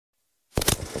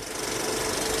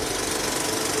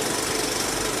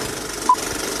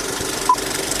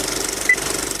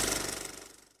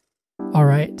All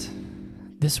right.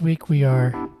 This week we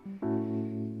are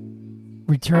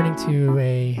returning to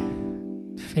a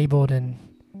fabled and...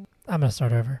 I'm going to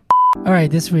start over. All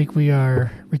right. This week we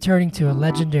are returning to a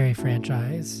legendary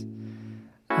franchise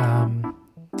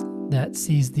that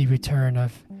sees the return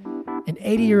of an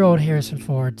 80-year-old Harrison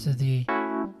Ford to the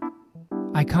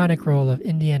iconic role of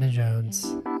Indiana Jones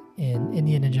in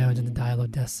Indiana Jones and the Dial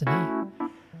of Destiny,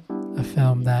 a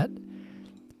film that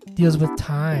deals with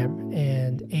time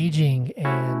and aging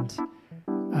and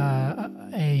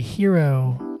a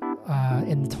hero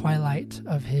in the twilight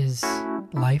of his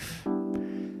life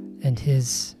and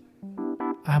his,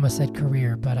 I almost said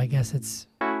career, but I guess it's,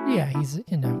 he's,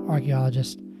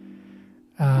 archaeologist.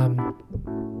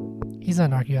 He's not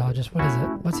an archaeologist. What is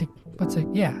it?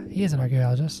 Yeah, he is an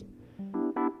archaeologist.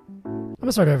 I'm going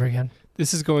to start over again.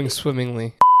 This is going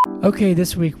swimmingly. Okay,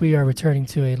 this week we are returning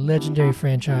to a legendary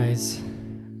franchise.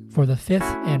 For the fifth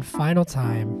and final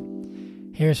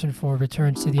time, Harrison Ford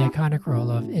returns to the iconic role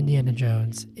of Indiana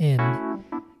Jones in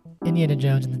Indiana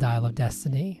Jones and the Dial of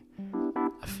Destiny,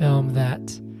 a film that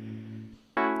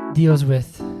deals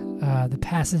with the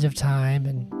passage of time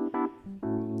and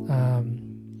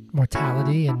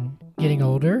mortality and getting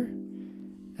older,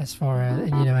 as far as,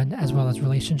 and as well as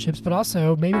relationships, but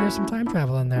also maybe there's some time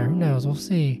travel in there. Who knows? We'll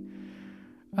see.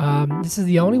 This is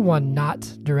the only one not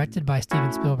directed by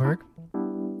Steven Spielberg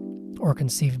or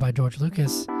conceived by George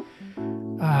Lucas.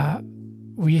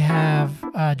 We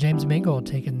have James Mangold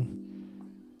taking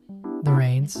the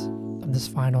reins of this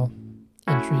final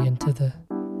entry into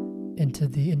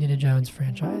the Indiana Jones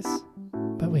franchise.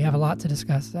 But we have a lot to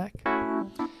discuss, Zach.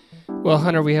 Well,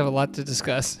 Hunter, we have a lot to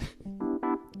discuss.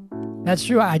 That's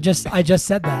true. I just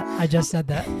said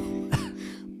that.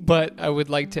 But I would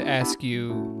like to ask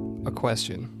you a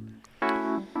question.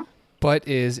 But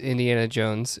is Indiana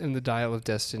Jones and the Dial of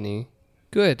Destiny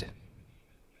good?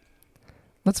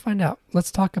 Let's find out.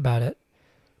 Let's talk about it.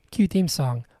 Cue theme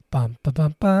song. Bum ba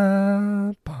bum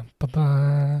ba bum ba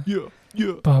ba. Yeah.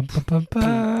 Bum ba bum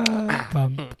ba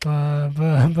bum ba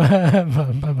ba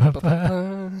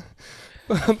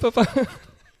bum ba ba.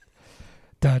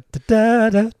 Da, da, da,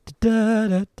 da, da,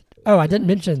 da. Oh, I didn't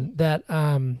mention that.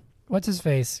 What's his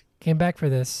face came back for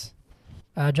this?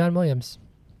 John Williams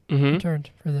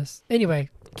returned for this. Anyway,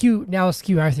 let's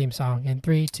cue our theme song in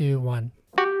 3, 2, 1.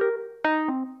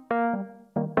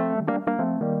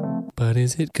 But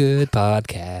is it good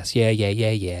podcast?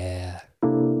 Yeah.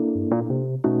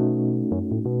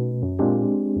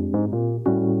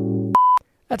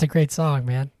 That's a great song,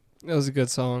 man. That was a good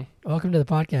song. Welcome to the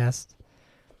podcast.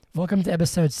 Welcome to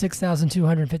episode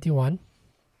 6,251.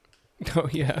 Oh,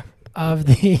 yeah. Of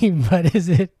the But is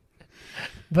it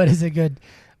good?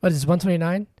 What is this,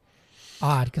 129?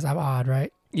 Odd, because I'm odd,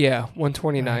 right? Yeah,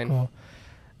 129. Cool.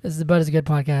 This is the But is it good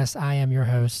podcast. I am your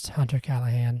host, Hunter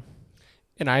Callahan.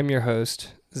 And I'm your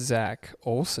host, Zach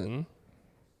Olson.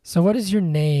 So what is your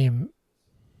name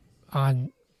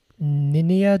on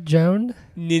Ninja Joan?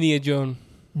 Ninja Joan.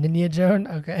 Ninja Joan?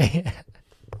 Okay.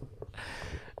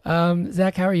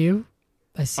 Zach, how are you?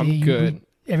 I see I'm good.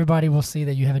 Everybody will see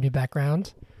that you have a new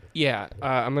background. Yeah,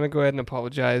 I'm going to go ahead and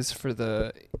apologize for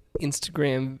the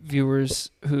Instagram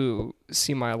viewers who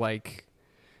see my, the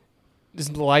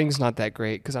lighting's not that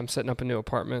great because I'm setting up a new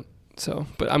apartment. So,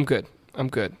 but I'm good.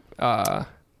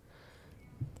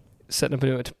 Setting up a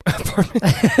new apartment.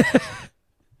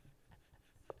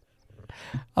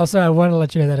 Also, I want to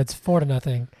let you know that it's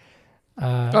 4-0.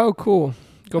 Oh, cool.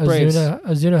 Go Braves.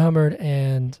 Ozuna homered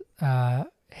and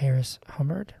Harris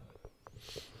homered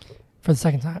for the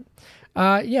second time.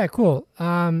 Yeah, cool.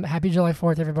 Happy July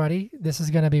 4th, everybody. This is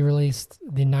going to be released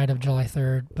the night of July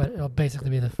 3rd, but it'll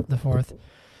basically be the 4th.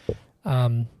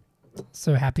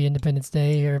 So happy Independence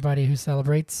Day, everybody who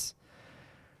celebrates.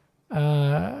 What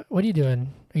are you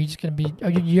doing? Are you just going to be... Oh,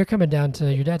 you're coming down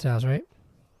to your dad's house, right?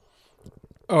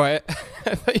 Oh, I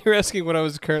thought you were asking what I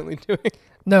was currently doing.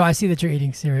 No, I see that you're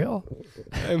eating cereal.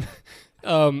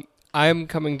 I'm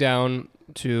coming down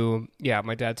to,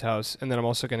 my dad's house, and then I'm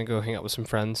also going to go hang out with some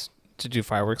friends to do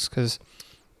fireworks, because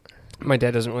my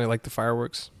dad doesn't really like the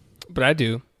fireworks, but I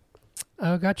do.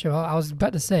 Oh, gotcha. Well, I was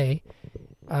about to say,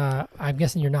 I'm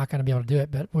guessing you're not going to be able to do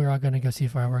it, but we're all going to go see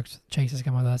fireworks. Chase is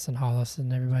coming with us and Hollis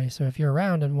and everybody. So if you're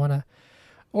around and want to,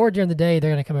 or during the day,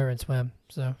 they're going to come over and swim.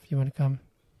 So if you want to come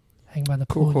hang by the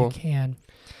pool, you can.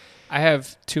 I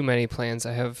have too many plans.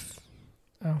 I have...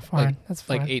 Oh, fine. That's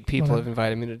fine. 8 people have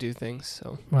invited me to do things,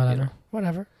 so... Whatever.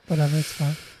 It's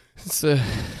fine. It's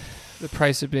the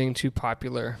price of being too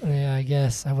popular. Yeah, I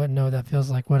guess. I wouldn't know what that feels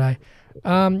like, would I?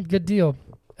 Good deal.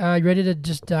 You ready to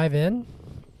just dive in?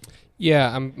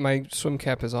 Yeah, my swim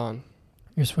cap is on.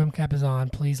 Your swim cap is on.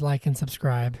 Please like and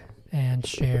subscribe and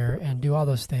share and do all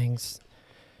those things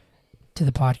to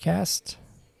the podcast.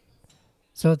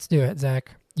 So let's do it,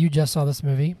 Zach. You just saw this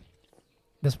movie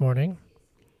this morning.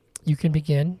 You can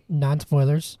begin,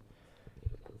 non-spoilers.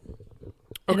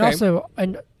 Okay. And also,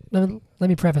 let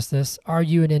me preface this. Are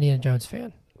you an Indiana Jones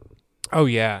fan? Oh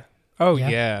yeah. Oh Yeah?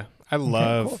 yeah. I cool.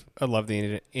 love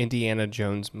the Indiana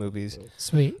Jones movies.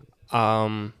 Sweet.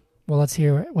 Um Well, let's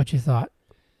hear what you thought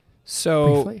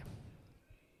so briefly.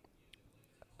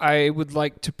 I would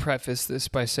like to preface this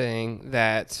by saying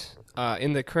that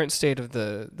in the current state of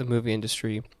the movie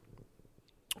industry,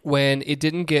 when it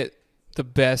didn't get the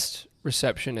best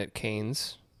reception at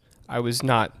Cannes, I was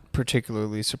not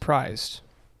particularly surprised.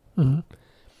 Mm-hmm.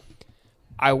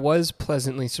 I was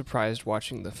pleasantly surprised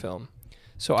watching the film.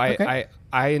 So I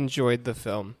enjoyed the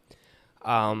film.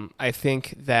 I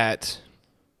think that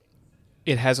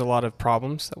it has a lot of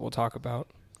problems that we'll talk about.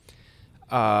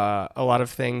 A lot of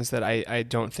things that I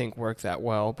don't think work that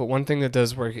well. But one thing that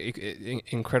does work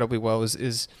incredibly well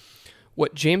is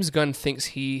what James Gunn thinks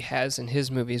he has in his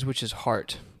movies, which is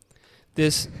heart.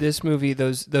 This movie,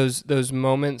 those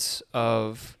moments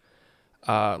of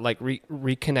like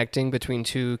reconnecting between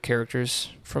two characters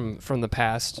from the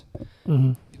past,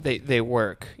 Mm-hmm. they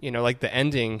work. You know, like the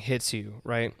ending hits you,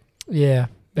 right? Yeah.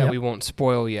 That Yep. we won't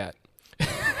spoil yet.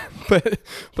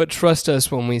 but trust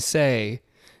us when we say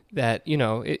that, you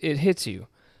know, it hits you.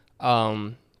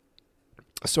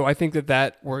 So I think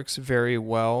that works very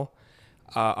well.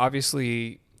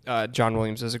 Obviously, John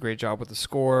Williams does a great job with the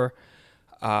score.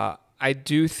 I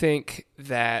do think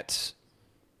that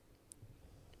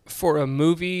for a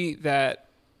movie that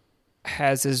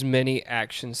has as many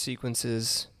action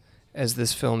sequences as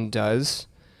this film does,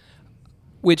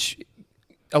 which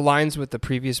aligns with the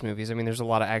previous movies. I mean, there's a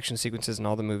lot of action sequences in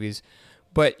all the movies,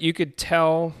 but you could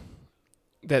tell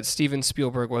that Steven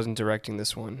Spielberg wasn't directing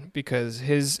this one because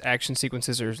his action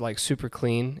sequences are like super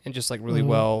clean and just like really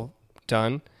well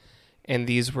done. And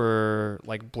these were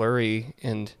like blurry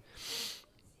and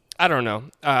I don't know.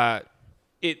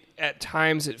 At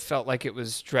times it felt like it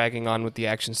was dragging on with the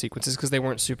action sequences because they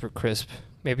weren't super crisp.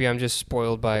 Maybe I'm just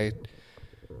spoiled by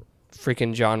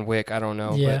freaking John Wick. I don't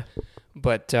know. Yeah.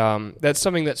 But that's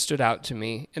something that stood out to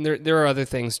me. And there are other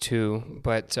things too.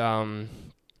 But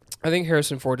I think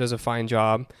Harrison Ford does a fine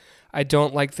job. I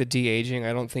don't like the de-aging.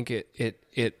 I don't think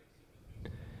it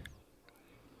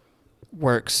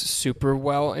works super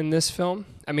well in this film.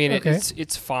 I mean, Okay.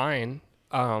 it's fine.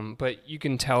 But you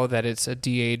can tell that it's a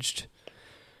de-aged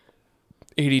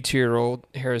 82-year-old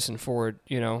Harrison Ford,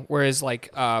 you know. Whereas like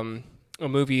a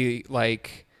movie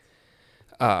like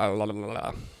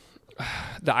The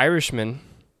Irishman,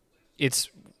 it's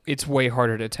way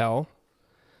harder to tell.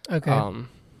 Okay.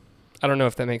 I don't know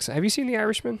if that makes sense. Have you seen The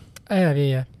Irishman? I have,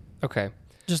 yeah. Okay.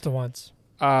 Just the once.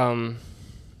 I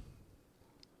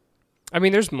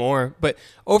mean, there's more, but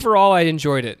overall, I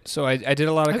enjoyed it. So I did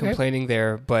a lot of complaining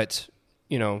there, but,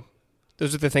 you know,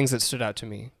 those are the things that stood out to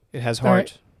me. It has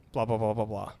heart, blah, blah, blah, blah,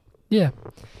 blah. Yeah.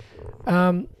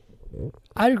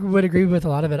 I would agree with a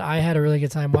lot of it. I had a really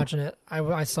good time watching it.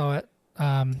 I saw it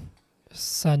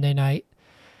Sunday night.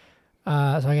 So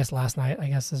I guess last night,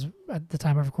 is at the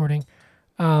time of recording.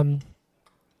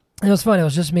 It was fun. It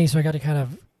was just me, so I got to kind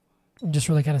of just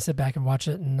really kind of sit back and watch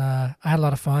it, and I had a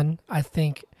lot of fun. I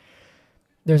think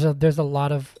there's a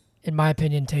lot of, in my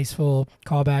opinion, tasteful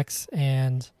callbacks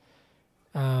and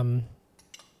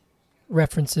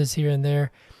references here and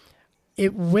there.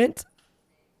 It went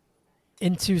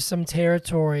into some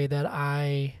territory that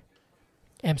I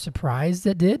am surprised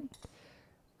it did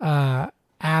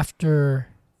after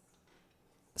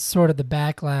sort of the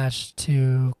backlash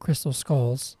to Crystal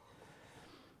Skulls.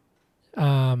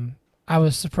 I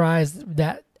was surprised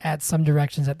that at some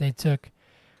directions that they took.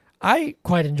 I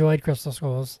quite enjoyed Crystal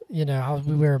Skulls. You know,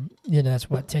 that's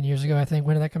what, 10 years ago, I think.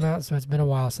 When did that come out? So it's been a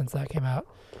while since that came out.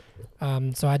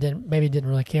 So I didn't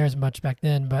really care as much back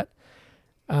then, but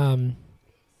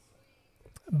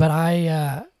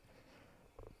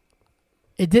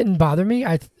it didn't bother me.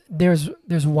 There's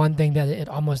one thing that it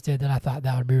almost did that I thought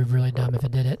that would be really dumb if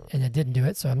it did it, and it didn't do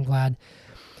it. So I'm glad.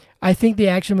 I think the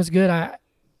action was good.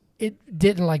 It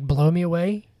didn't like blow me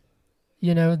away,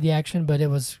 you know, the action, but it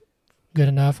was good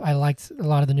enough. I liked a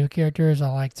lot of the new characters. I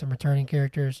liked some returning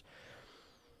characters.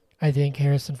 I think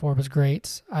Harrison Ford was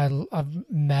great.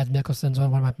 Mads Mikkelsen's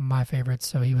one of my favorites,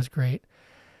 so he was great.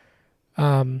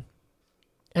 And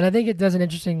I think it does an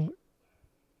interesting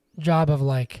job of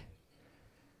like,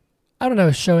 I don't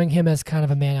know, showing him as kind of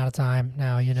a man out of time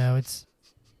now, you know. It's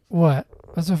what?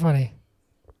 What's so funny?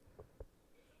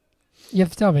 You have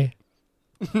to tell me.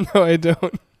 No, I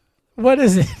don't. What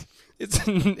is it?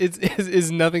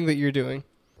 It's nothing that you're doing.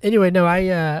 Anyway, no, I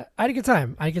had a good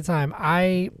time.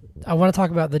 I want to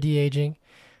talk about the de-aging.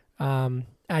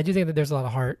 I do think that there's a lot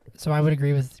of heart, so I would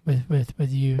agree with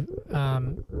you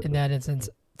in that instance.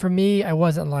 For me, I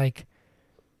wasn't like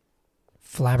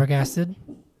flabbergasted,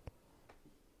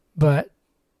 but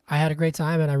I had a great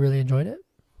time and I really enjoyed it.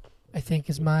 I think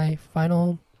is my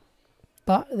final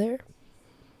thought there.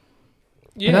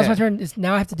 Yeah. And that's my turn.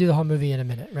 Now I have to do the whole movie in a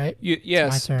minute, right?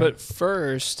 Yes, turn. but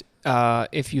first,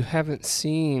 if you haven't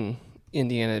seen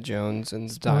Indiana Jones and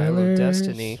the Dial of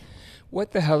Destiny,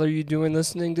 what the hell are you doing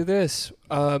listening to this?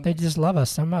 They just love us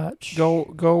so much. Go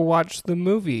watch the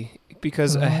movie,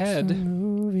 because Watch ahead the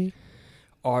movie.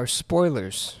 are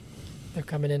spoilers. They're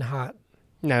coming in hot.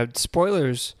 Now,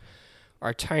 spoilers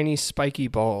are tiny spiky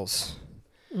balls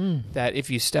that if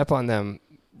you step on them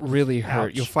really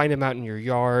hurt. Ouch. You'll find them out in your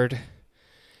yard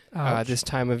Ouch. this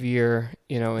time of year,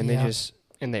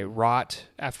 and they rot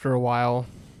after a while.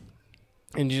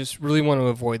 And you just really want to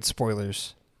avoid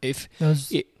spoilers.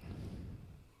 Those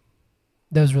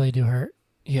really do hurt.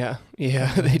 Yeah,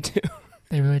 they do.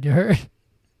 They really do hurt.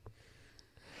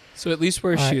 So at least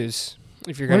wear All right. shoes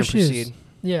if you're going to proceed.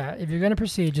 Yeah, if you're going to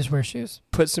proceed, just wear shoes.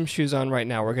 Put some shoes on right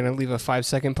now. We're going to leave a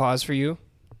 5-second pause for you.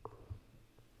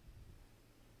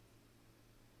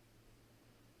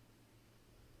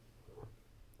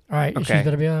 All right, your Okay. shoes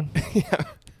better be on. Yeah.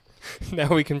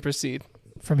 Now we can proceed.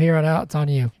 From here on out, it's on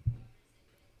you.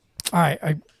 All right,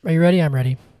 are you ready? I'm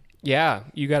ready. Yeah,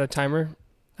 you got a timer?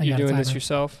 I You got a doing this timer.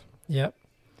 yourself? Yep.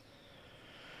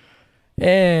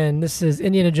 And this is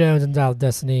Indiana Jones and Dial of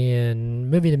Destiny in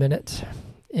movie in a minute.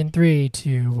 In 3,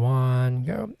 2, 1,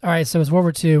 go. All right, so it's World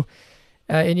War II.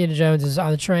 Indiana Jones is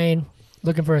on the train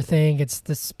looking for a thing. It's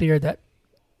the spear that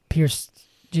pierced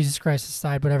Jesus Christ's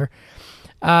side, whatever.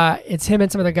 It's him and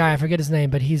some other guy. I forget his name,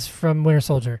 but he's from Winter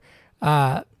Soldier.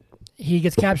 He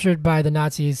gets captured by the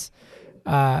Nazis.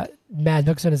 Mad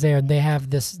Mikkelsen is there, and they have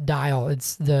this dial.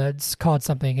 It's called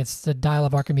something. It's the Dial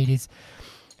of Archimedes.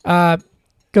 Go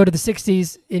to the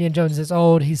 60s. Indiana Jones is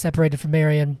old. He's separated from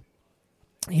Marion.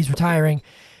 He's retiring.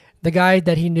 The guy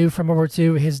that he knew from World War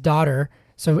II, his daughter,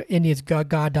 so India's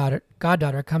goddaughter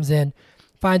comes in,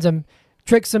 finds him,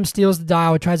 tricks him, steals the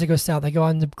dial, tries to go south. They go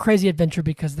on the crazy adventure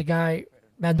because the guy,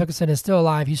 Mad Mikkelsen, is still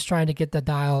alive. He's trying to get the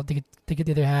dial to get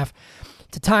the other half,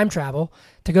 to time travel,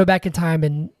 to go back in time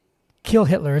and kill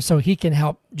Hitler so he can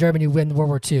help Germany win World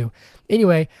War II.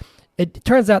 Anyway, it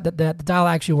turns out that the dial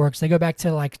actually works. They go back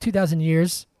to like 2,000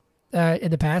 years in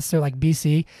the past, so like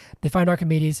BC. They find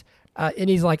Archimedes, and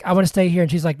he's like, I want to stay here.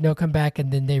 And she's like, no, come back.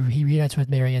 And then he reunites with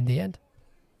Mary in the end.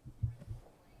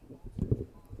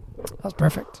 That was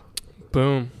perfect.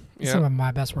 Boom. Some Yeah, of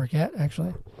my best work yet,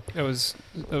 actually. that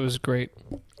was great.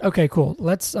 Okay, cool.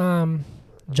 Let's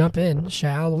jump in,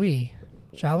 shall we?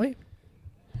 Shall we?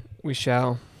 We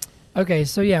shall. Okay,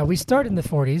 so yeah, we start in the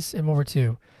 40s in World War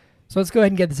II. So let's go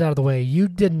ahead and get this out of the way. You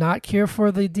did not care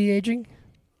for the de-aging?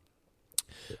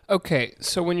 Okay,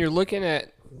 so when you're looking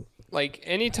at, like,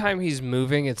 anytime he's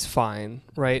moving, it's fine,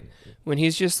 right? When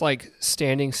he's just, like,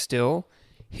 standing still,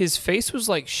 his face was,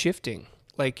 like, shifting.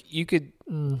 Like, you could,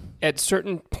 at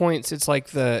certain points, it's like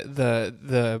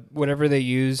the whatever they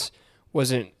use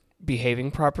wasn't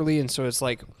behaving properly, and so it's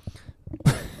like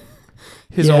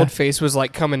his Yeah. old face was,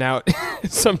 like, coming out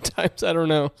sometimes. I don't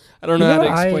know how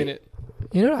to explain it.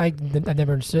 You know, I've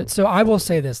never understood. So I will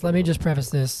say this. Let me just preface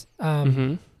this.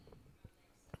 Mm-hmm.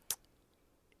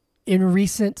 In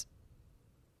recent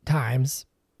times,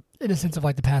 in a sense of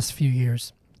like the past few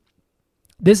years,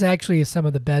 this actually is some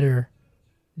of the better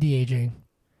de-aging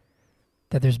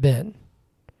that there's been.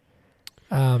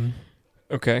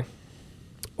 Okay.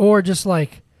 Or just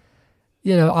like,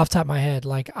 off the top of my head,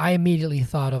 like I immediately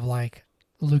thought of like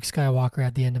Luke Skywalker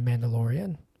at the end of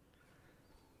Mandalorian.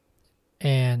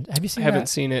 And have you seen I haven't that?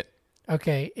 seen it.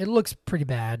 Okay, it looks pretty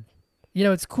bad.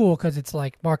 It's cool because it's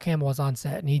like Mark Hamill was on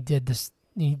set and he did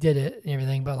it and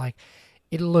everything, but like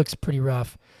it looks pretty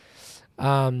rough.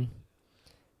 And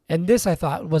this I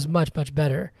thought was much, much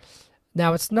better.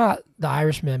 Now it's not The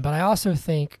Irishman, but I also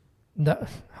think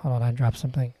hold on, I dropped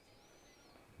something.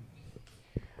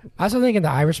 I also think in The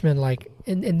Irishman, like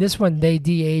in this one, they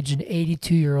de-aged an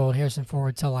 82-year-old Harrison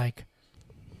Ford to like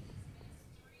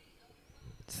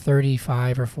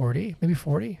 35 or 40, maybe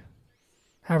 40,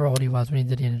 however old he was when he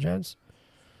did Indiana Jones.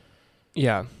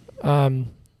 Yeah.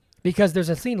 Because there's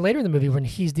a scene later in the movie when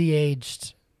he's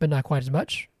de-aged, but not quite as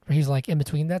much, where he's like in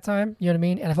between that time. You know what I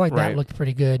mean? And I feel like Right. that looked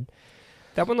pretty good.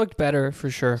 That one looked better for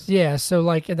sure. Yeah. So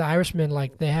like in The Irishman,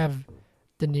 like they have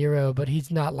De Niro, but he's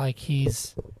not like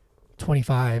he's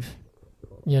 25.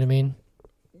 You know what I mean?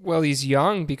 Well, he's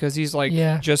young because he's like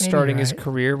Yeah, just maybe starting you're his right.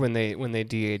 career when they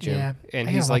de-age him, Yeah. and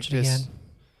I he's gotta like watch it this. again.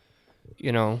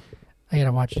 you know. I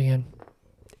gotta watch it again.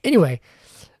 Anyway,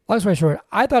 long story short,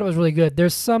 I thought it was really good.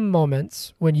 There's some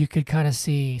moments when you could kind of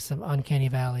see some uncanny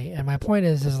valley, and my point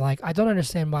is like I don't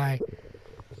understand why.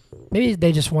 Maybe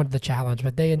they just wanted the challenge,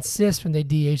 but they insist when they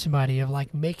de-age somebody of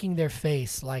like making their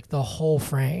face like the whole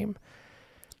frame.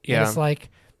 Yeah. And it's like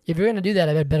if you're gonna do that,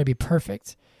 it better be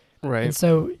perfect. Right. And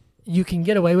so you can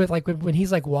get away with like when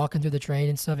he's like walking through the train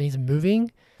and stuff, and he's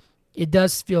moving. It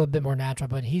does feel a bit more natural,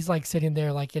 but he's like sitting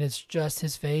there like and it's just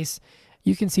his face.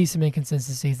 You can see some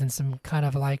inconsistencies and some kind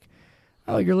of like,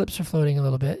 oh, your lips are floating a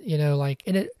little bit, like,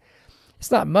 and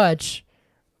it's not much,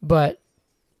 but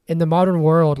in the modern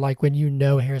world, like when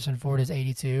Harrison Ford is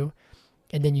 82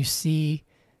 and then you see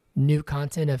new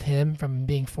content of him from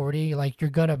being 40, like you're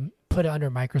going to put it under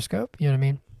a microscope. You know what I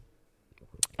mean?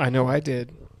 I know I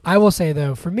did. I will say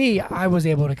though, for me, I was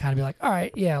able to kind of be like, all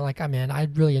right, yeah, like I'm in. I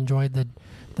really enjoyed the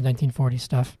 1940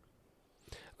 stuff.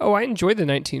 Oh, I enjoyed the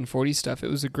 1940 stuff. It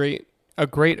was a great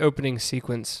opening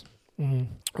sequence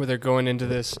where they're going into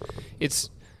this. It's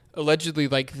allegedly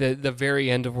like the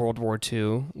very end of World War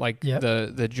II. Like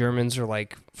the Germans are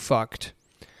like fucked,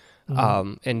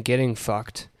 and getting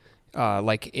fucked,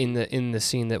 like in the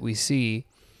scene that we see.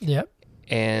 Yep.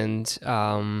 And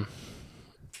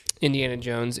Indiana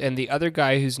Jones and the other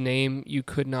guy whose name you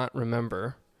could not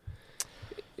remember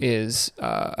is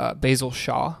Basil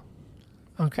Shaw.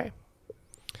 Okay.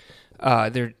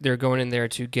 They're going in there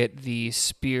to get the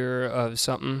spear of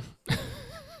something.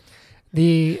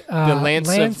 The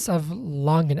lance of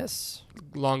Longinus.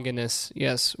 Longinus,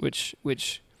 yes,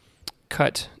 which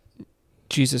cut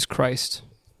Jesus Christ.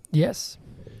 Yes.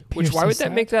 Why would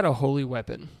that make that a holy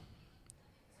weapon?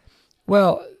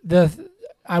 Well,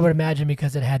 I would imagine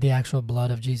because it had the actual blood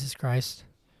of Jesus Christ.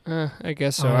 I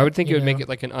guess so. I would think it would make it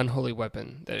like an unholy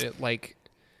weappen that it like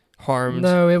harmed.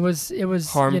 No, it was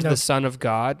harmed the Son of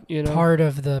God. Part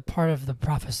of the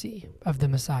prophecy of the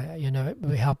Messiah.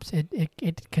 It helped.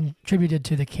 It contributed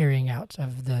to the carrying out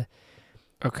of the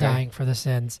dying for the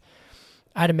sins.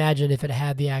 I'd imagine if it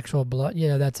had the actual blood,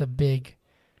 that's a big,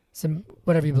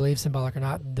 whatever you believe, symbolic or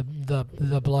not.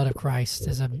 The blood of Christ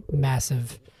is a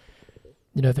massive.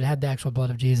 If it had the actual blood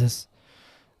of Jesus.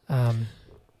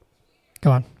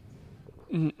 Go on.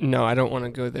 No, I don't want to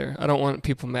go there. I don't want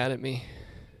people mad at me.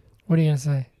 What are you going to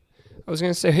say? I was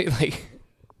going to say, like,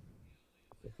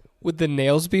 would the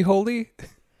nails be holy?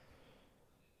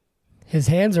 His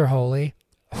hands are holy.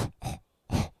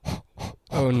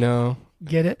 Oh, no.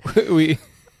 Get it?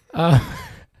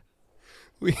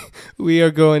 We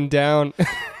are going down.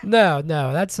 No,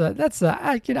 it's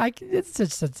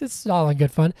all in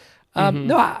good fun.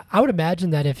 No, I would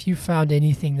imagine that if you found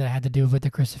anything that had to do with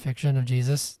the crucifixion of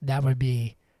Jesus, that would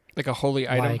be like a holy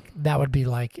item. That would be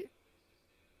like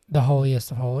the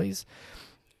holiest of holies.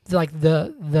 Like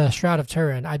the Shroud of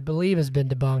Turin, I believe, has been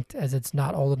debunked as it's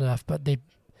not old enough. But do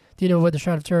you know what the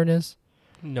Shroud of Turin is?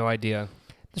 No idea.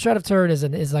 The Shroud of Turin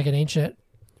is like an ancient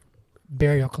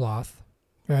burial cloth,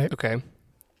 right? Okay.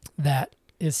 That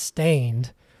is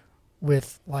stained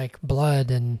with like blood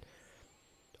and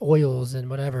oils and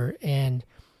whatever, and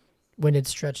when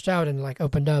it's stretched out and like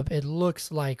opened up, it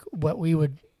looks like what we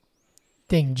would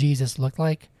think Jesus looked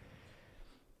like.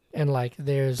 And like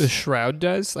there's the shroud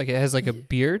does, like it has like a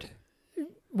beard.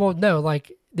 Well, no,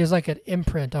 like there's like an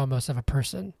imprint almost of a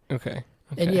person. Okay.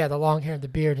 And yeah, the long hair and the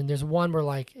beard, and there's one where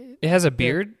like it has a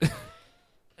beard.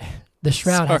 The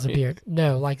shroud has a beard.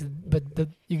 No, like, but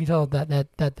you can tell that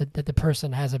the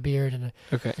person has a beard and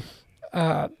okay.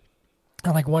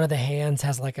 And like one of the hands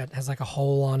has like a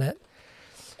hole on it.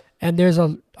 And there's are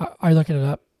you looking it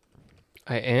up?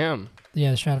 I am.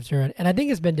 Yeah, the Shroud of Turin. And I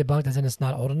think it's been debunked as in it's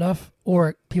not old enough,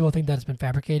 or people think that it's been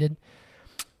fabricated.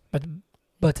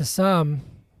 But to some,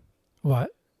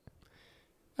 what?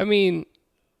 I mean,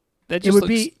 that just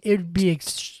it'd be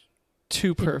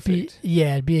too perfect.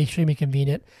 It'd be extremely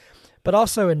convenient. But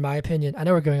also, in my opinion, I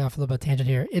know we're going off a little bit of tangent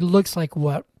here. It looks like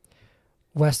what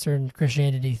Western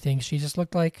Christianity thinks Jesus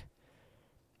looked like.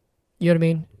 You know what I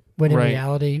mean? When in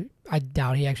reality, I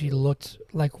doubt he actually looked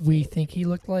like we think he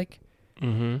looked like.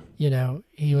 Mm-hmm.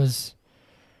 He was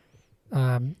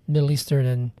Middle Eastern,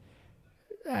 and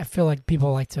I feel like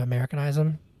people like to Americanize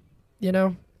him.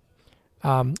 Yeah.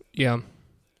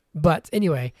 But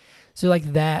anyway, so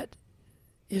like that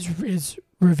is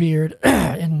revered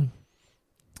in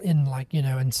like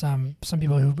in some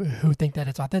people who think that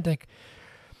it's authentic.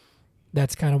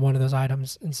 That's kind of one of those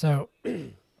items, and so.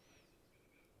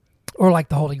 Or like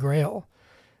the Holy Grail.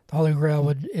 The Holy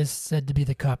Grail is said to be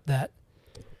the cup that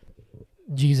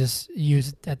Jesus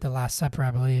used at the Last Supper,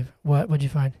 I believe. What would you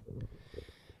find?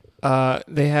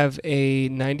 They have a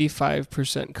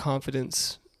 95%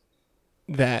 confidence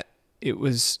that it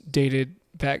was dated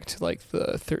back to like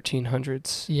the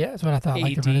 1300s. Yeah, that's what I thought,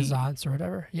 like the AD. Renaissance or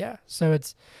whatever. Yeah, so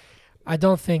I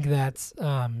don't think that's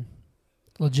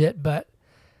legit, but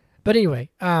anyway,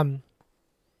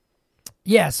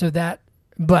 yeah. So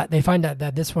but they find out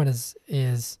that this one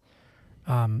is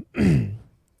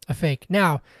a fake.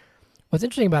 Now, what's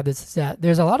interesting about this is that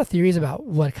there's a lot of theories about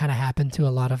what kind of happened to a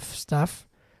lot of stuff,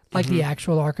 like the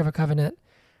actual Ark of the Covenant,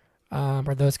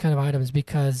 or those kind of items,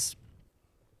 because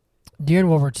during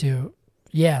World War II,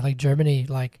 yeah, like Germany,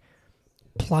 like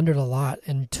plundered a lot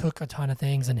and took a ton of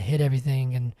things and hid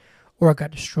everything, or it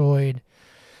got destroyed.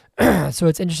 So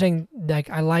it's interesting. Like,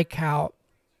 I like how,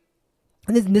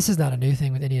 and this is not a new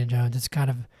thing with Indiana Jones. It's kind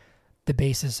of the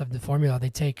basis of the formula. They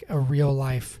take a real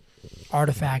life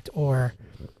artifact or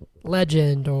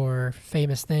legend or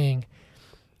famous thing,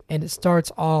 and it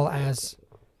starts all as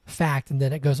fact, and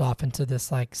then it goes off into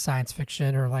this like science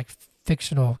fiction or like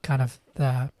fictional kind of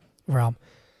realm.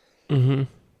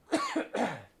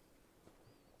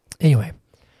 Anyway,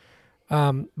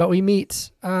 but we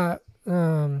meet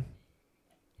Jurgen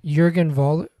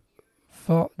Voller.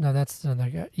 No, that's another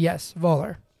guy. Yes,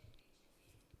 Voller.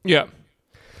 Yeah.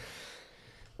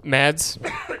 Mads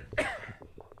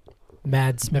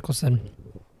Mikkelsen.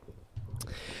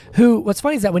 Who? What's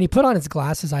funny is that when he put on his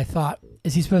glasses, I thought,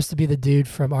 is he supposed to be the dude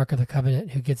from Ark of the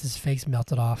Covenant who gets his face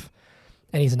melted off?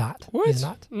 And he's not. What? He's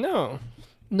not. No.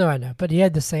 No, I know, but he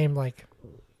had the same like,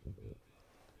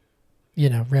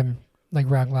 rim, like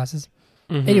round glasses.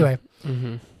 Anyway,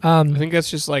 I think that's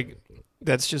just like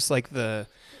the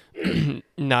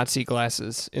Nazi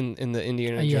glasses in the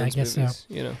Indiana Jones I guess movies.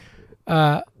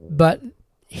 So. But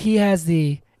he has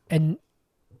the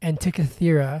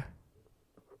Antikythera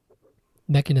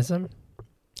mechanism,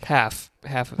 half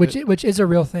of which it. which is a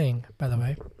real thing, by the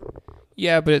way.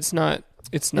 Yeah, but it's not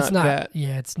that.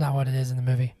 Yeah, it's not what it is in the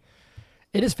movie.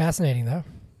 It is fascinating though.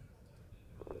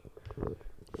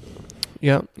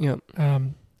 Yeah.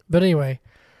 But anyway,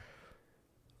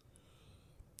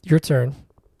 your turn.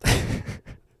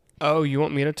 Oh, you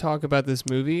want me to talk about this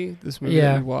movie? This movie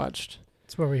Yeah. that we watched?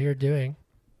 That's what we're here doing.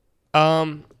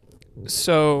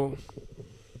 So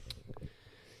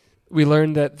we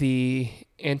learned that the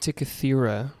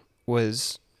Antikythera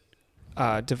was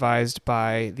devised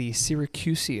by the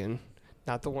Syracusian,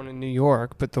 not the one in New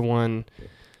York, but the one,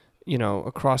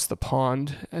 across the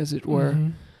pond, as it were,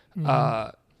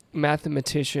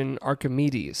 mathematician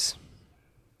Archimedes.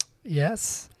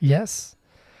 Yes.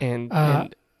 And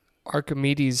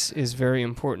Archimedes is very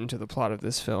important to the plot of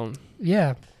this film.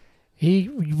 Yeah.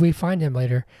 We find him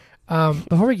later.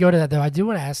 Before we go to that, though, I do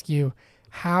want to ask you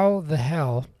how the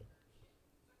hell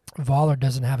Voller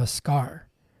doesn't have a scar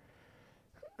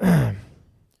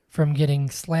from getting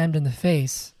slammed in the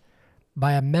face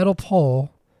by a metal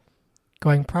pole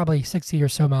going probably 60 or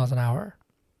so miles an hour.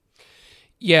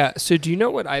 Yeah, so do you know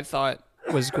what I thought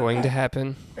was going to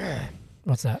happen?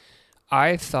 What's that?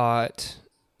 I thought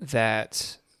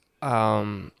that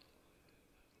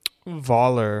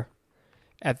Voller,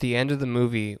 at the end of the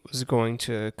movie, was going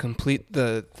to complete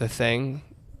the thing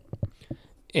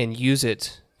and use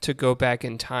it to go back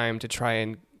in time to try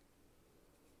and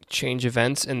change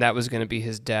events, and that was going to be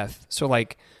his death. So,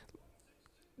 like,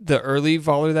 the early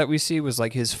Voller that we see was,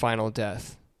 like, his final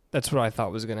death. That's what I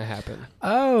thought was going to happen.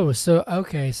 Oh, so,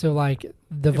 okay. So, like,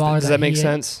 the Voller... Does that make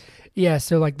sense? Yeah,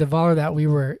 so, like, the Voller that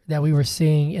we were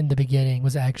seeing in the beginning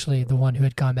was actually the one who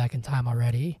had gone back in time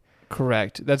already.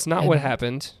 Correct. That's not what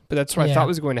happened, but that's what I thought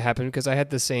was going to happen, because I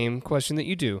had the same question that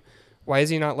you do. Why is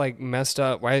he not, like, messed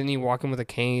up? Why isn't he walking with a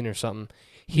cane or something?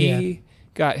 He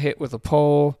got hit with a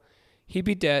pole. He'd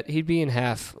be dead. He'd be in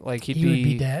half. Like, he would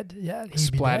be dead. Yeah, he'd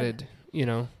splatted, be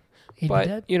dead. He'd be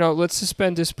dead. Let's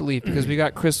suspend disbelief, because we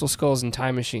got crystal skulls and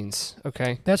time machines,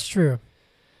 okay? That's true.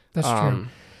 That's true.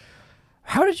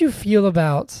 How did you feel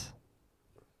about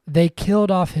they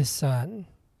killed off his son?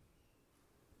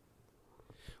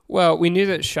 Well, we knew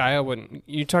that Shia wouldn't...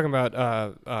 You're talking about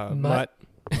Mutt.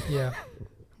 Yeah.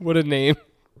 What a name.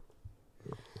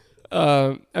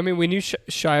 I mean, we knew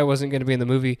Shia wasn't going to be in the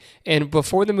movie. And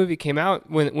before the movie came out,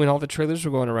 when all the trailers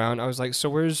were going around, I was like, so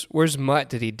where's Mutt?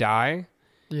 Did he die?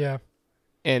 Yeah.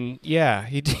 And yeah,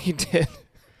 he did.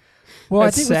 Well,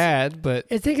 That's sad, but...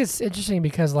 I think it's interesting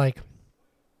because, like,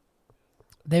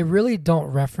 they really don't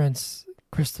reference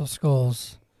crystal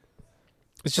skulls.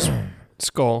 It's just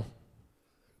skull.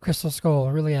 Crystal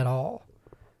skull really at all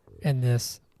in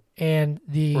this. And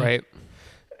the... Right.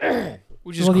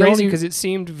 Which is crazy because it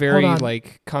seemed very,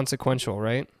 like, consequential,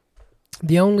 right?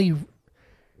 The only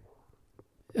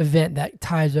event that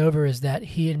ties over is that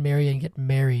he and Marion get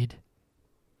married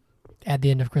at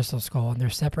the end of Crystal Skull, and they're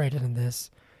separated in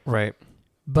this. Right.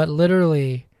 but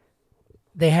literally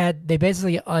they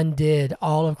basically undid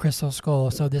all of Crystal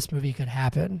Skull so this movie could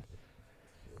happen.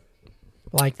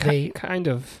 Like kind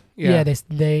of. Yeah,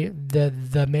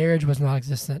 the marriage was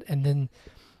non-existent, and then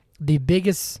the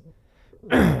biggest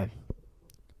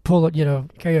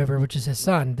carryover, which is his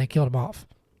son, they killed him off.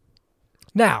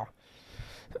 Now,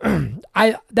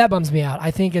 that bums me out.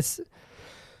 I think it's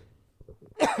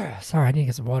sorry, I need to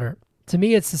get some water. To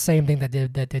me, it's the same thing that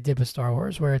they did with Star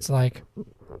Wars, where it's like,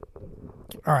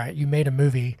 all right, you made a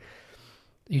movie,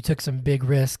 you took some big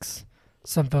risks,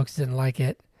 some folks didn't like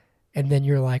it, and then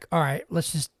you're like, all right,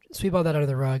 let's just sweep all that under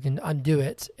the rug and undo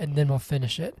it, and then we'll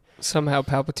finish it. Somehow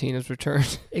Palpatine has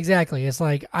returned. Exactly. It's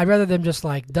like, I'd rather them just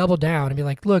like double down and be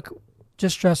like, look,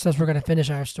 just trust us, we're going to finish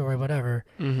our story, whatever.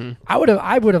 Mm-hmm. I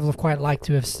would have quite liked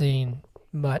to have seen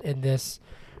Mutt in this.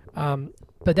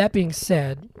 But that being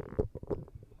said,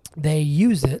 they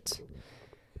use it.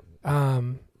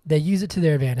 They use it to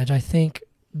their advantage. I think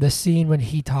the scene when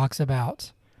he talks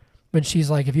about, when she's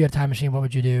like, if you had a time machine, what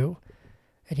would you do?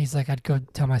 And he's like, I'd go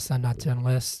tell my son not to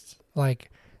enlist.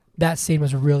 Like, that scene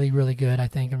was really, really good, I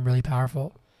think, and really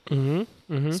powerful.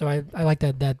 Mm-hmm. Mm-hmm. So I like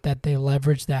that they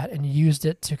leveraged that and used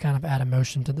it to kind of add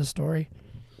emotion to the story.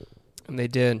 And they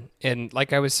did. And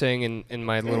like I was saying in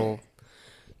my little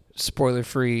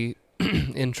spoiler-free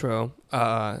intro,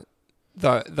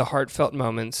 the heartfelt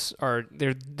moments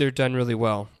they're done really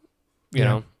well. You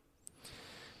know,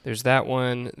 there's that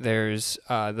one. There's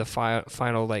the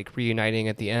final like reuniting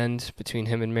at the end between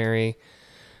him and Mary.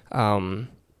 I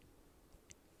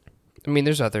mean,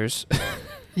 there's others.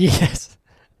 Yes.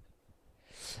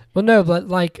 Well, no, but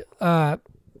like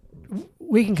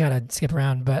we can kind of skip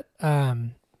around, but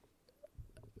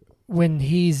when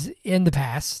he's in the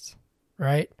past,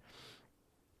 right,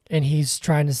 and he's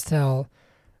trying to tell,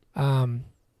 I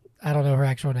don't know her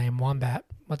actual name, Wombat.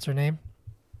 What's her name?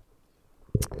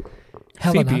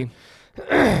 Helena. Phoebe.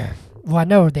 Well, I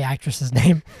know the actress's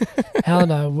name.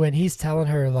 Helena, when he's telling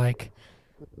her, like,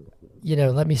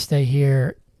 let me stay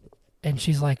here, and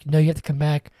she's like, no, you have to come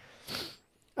back.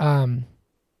 And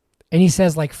he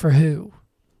says, like, for who?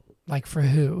 Like, for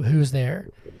who? Who's there?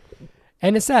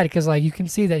 And it's sad because, like, you can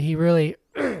see that he really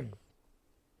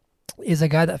is a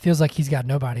guy that feels like he's got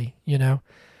nobody,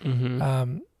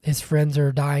 Mm-hmm. His friends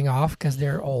are dying off because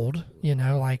they're old,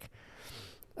 like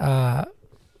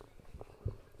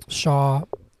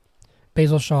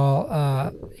Basil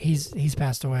Shaw, he's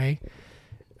passed away.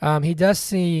 He does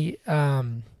see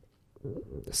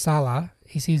Salah.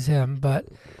 He sees him, but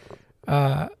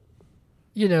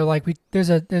like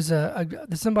there's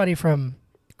somebody from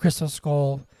Crystal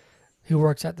Skull who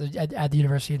works at the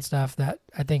university and stuff that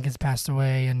I think has passed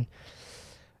away, and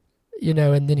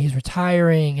and then he's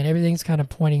retiring, and everything's kind of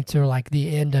pointing to like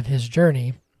the end of his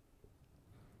journey,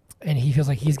 and he feels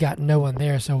like he's got no one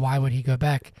there, so why would he go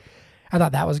back? I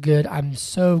thought that was good. I'm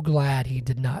so glad he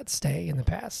did not stay in the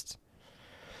past.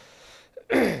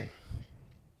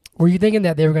 Were you thinking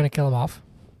that they were going to kill him off?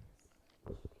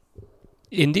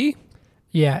 Indy?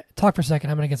 Yeah. Talk for a second.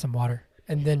 I'm going to get some water,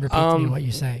 and then repeat to me what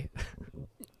you say.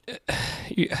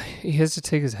 He has to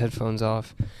take his headphones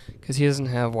off because he doesn't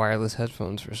have wireless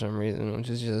headphones for some reason, which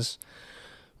is just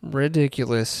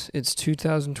ridiculous. It's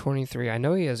 2023. I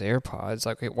know he has AirPods.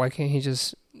 Like, why can't he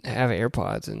just have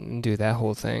AirPods and do that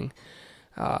whole thing?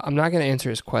 I'm not going to answer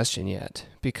his question yet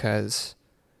because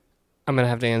I'm going to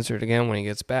have to answer it again when he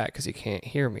gets back because he can't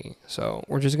hear me. So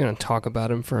we're just going to talk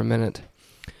about him for a minute.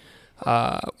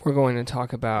 We're going to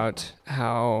talk about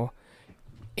how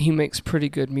he makes pretty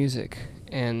good music,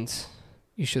 and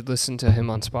you should listen to him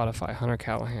on Spotify. Hunter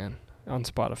Callahan on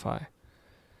Spotify.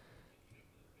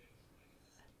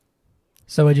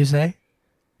 So what'd you say?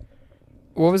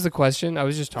 What was the question? I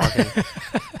was just talking.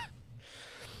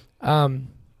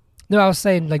 No, I was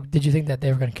saying, like, did you think that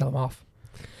they were going to kill him off?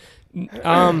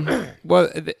 Well,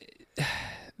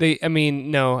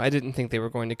 no, I didn't think they were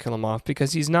going to kill him off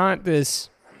because he's not this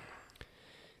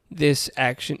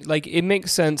action. Like, it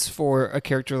makes sense for a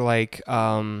character like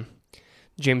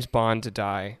James Bond to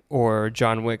die, or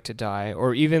John Wick to die,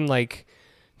 or even like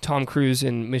Tom Cruise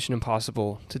in Mission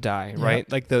Impossible to die, right?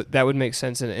 Yep. Like that would make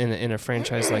sense in a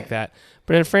franchise like that.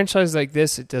 But in a franchise like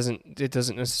this, it doesn't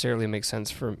necessarily make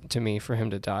sense to me for him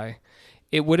to die.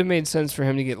 It would have made sense for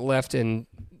him to get left in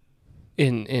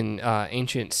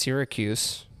ancient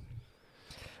Syracuse.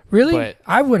 Really? But,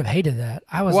 I would have hated that.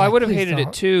 I would have hated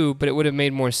it too, but it would have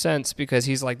made more sense because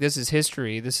he's like, this is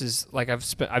history. This is like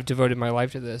I've devoted my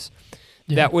life to this.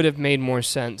 Yeah. That would have made more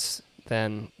sense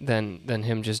than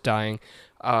him just dying.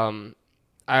 I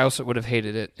also would have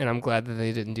hated it, and I'm glad that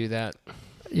they didn't do that.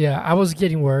 Yeah, I was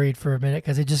getting worried for a minute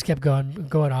because it just kept going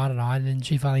on, and then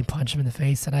she finally punched him in the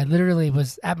face, and I literally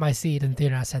was at my seat in the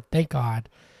theater, and I said, thank God.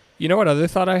 You know what other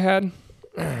thought I had?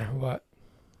 What?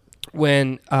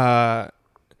 When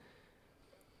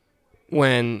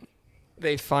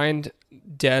they find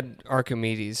dead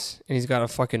Archimedes and he's got a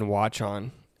fucking watch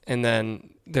on, and then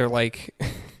they're like,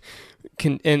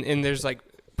 and there's like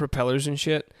propellers and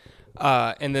shit,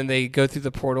 and then they go through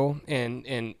the portal and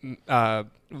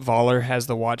Voller has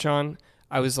the watch on.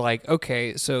 I was like,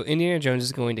 okay, so Indiana Jones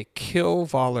is going to kill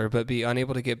Voller but be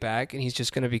unable to get back, and he's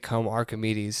just going to become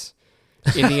Archimedes.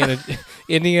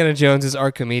 Indiana Jones is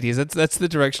Archimedes. That's the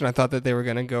direction I thought that they were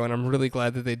going to go, and I'm really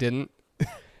glad that they didn't.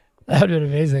 That would have been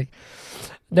amazing.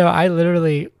 No, I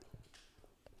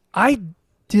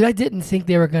didn't think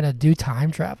they were going to do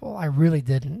time travel. I really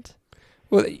didn't.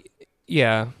 Well,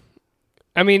 yeah.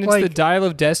 I mean, it's Like- the Dial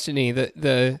of Destiny.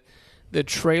 The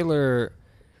trailer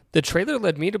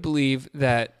led me to believe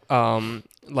that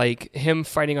like him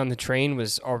fighting on the train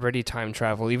was already time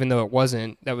travel, even though it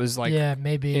wasn't. That was like yeah,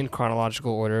 maybe. in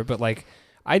chronological order, but like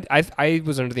I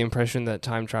was under the impression that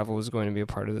time travel was going to be a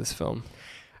part of this film.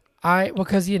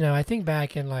 Because I think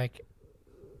back in like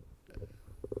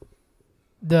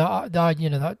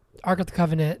the Ark of the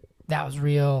Covenant, that was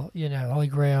real. Holy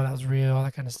Grail, that was real. All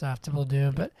that kind of stuff. Temple of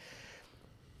Doom, but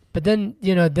then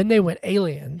then they went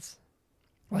aliens,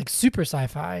 like super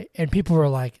sci-fi, and people were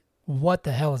like, "What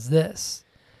the hell is this?"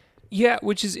 Yeah,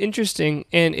 which is interesting,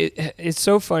 and it's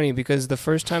so funny because the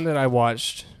first time that I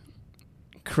watched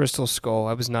Crystal Skull,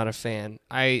 I was not a fan.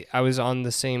 I was on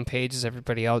the same page as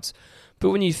everybody else. But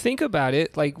when you think about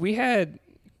it, like we had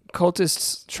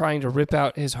cultists trying to rip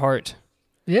out his heart,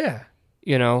 Yeah,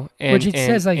 and which he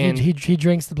says like and he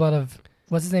drinks the blood of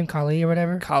what's his name, Kali or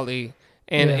whatever. Kali,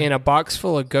 and Yeah. in a box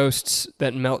full of ghosts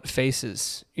that melt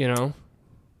faces,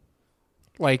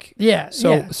 like Yeah.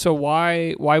 so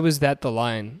why was that the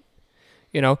line,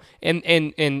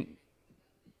 and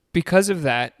because of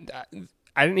that,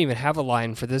 I didn't even have a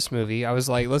line for this movie. I was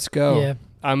like, let's go. Yeah.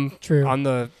 I'm True.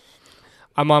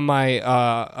 I'm on my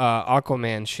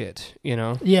Aquaman shit,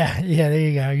 Yeah. There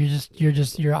you go.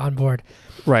 You're on board.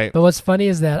 Right. But what's funny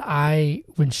is that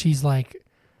when she's like,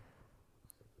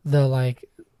 whatever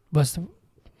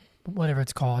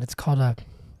it's called a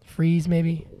frieze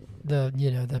maybe,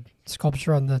 the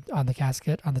sculpture on the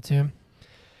casket on the tomb,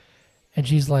 and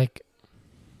she's like,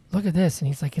 look at this, and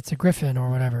he's like, it's a griffin or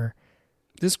whatever.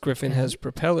 This griffin has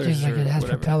propellers. She's like, or it has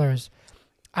whatever. propellers.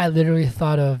 I literally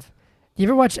thought of, you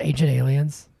ever watch Ancient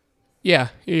Aliens? Yeah.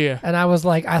 And I was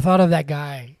like, I thought of that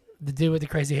guy, the dude with the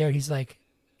crazy hair. He's like,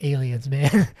 aliens,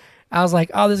 man. I was like,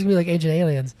 oh, this is gonna be like Ancient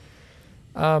Aliens.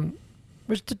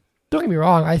 Which don't get me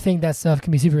wrong, I think that stuff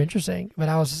can be super interesting. But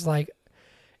I was just like,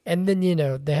 and then he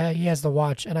has the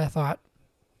watch, and I thought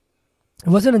it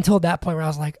wasn't until that point where I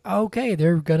was like, okay,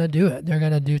 they're gonna do it. They're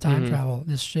gonna do time travel.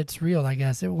 This shit's real. I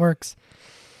guess it works.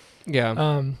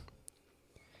 Yeah.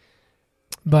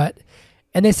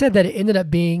 And they said that it ended up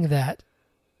being that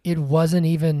it wasn't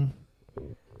even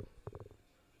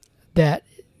that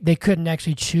they couldn't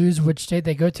actually choose which state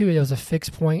they go to. It was a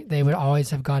fixed point. They would always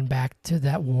have gone back to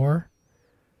that war.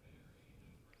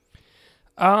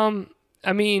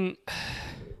 I mean,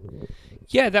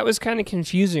 yeah, that was kind of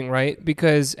confusing, right?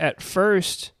 Because at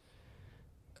first,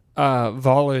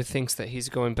 Voller thinks that he's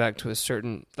going back to a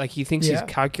certain, like he thinks he's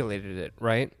calculated it,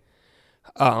 right?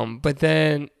 But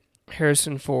then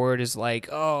Harrison Ford is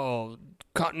like, oh,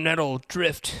 continental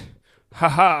drift.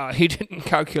 Haha, he didn't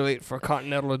calculate for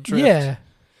continental drift. Yeah.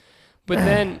 But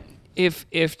then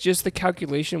if just the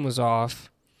calculation was off,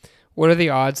 what are the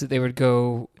odds that they would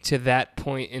go to that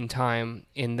point in time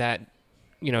in that,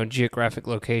 geographic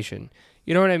location?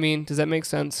 You know what I mean? Does that make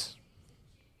sense?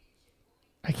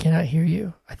 I cannot hear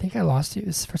you. I think I lost you.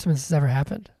 This is the first time this has ever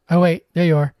happened. Oh, wait. There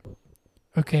you are.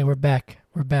 Okay, we're back.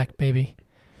 We're back, baby.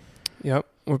 Yep,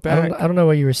 we're back. I don't know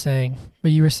what you were saying,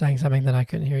 but you were saying something that I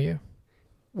couldn't hear you.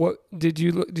 What did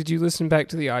you listen back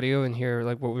to the audio and hear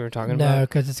like what we were talking about? No,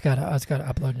 because it's got to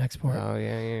upload and export. Oh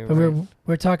yeah. But Right.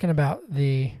 we're talking about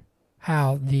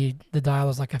how the dial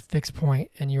is like a fixed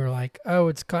point, and you were like, oh,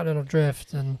 it's continental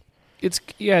drift, and It's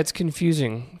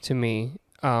confusing to me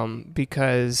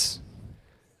because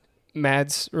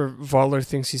Voller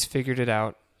thinks he's figured it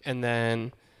out, and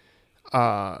then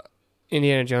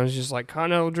Indiana Jones is just like,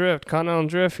 continental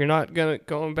drift. You're not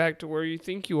going back to where you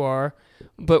think you are.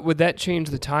 But would that change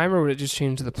the time, or would it just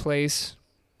change the place?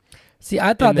 see,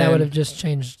 I thought And that would then- have just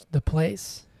changed the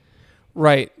place.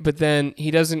 Right, but then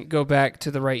he doesn't go back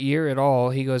to the right year at all.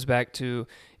 He goes back to...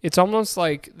 It's almost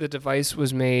like the device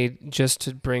was made just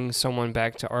to bring someone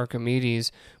back to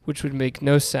Archimedes, which would make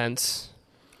no sense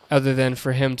other than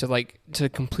for him to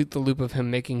complete the loop of him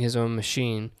making his own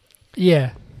machine.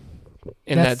 Yeah.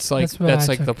 And that's what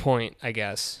the point, I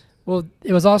guess. Well,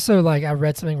 it was also like I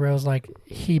read something where it was like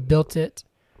he built it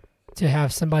to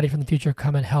have somebody from the future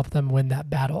come and help them win that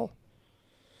battle.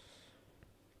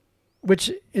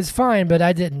 Which is fine, but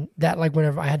I didn't. That like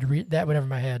whenever I had to read that went over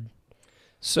my head.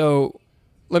 So,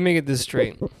 let me get this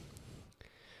straight.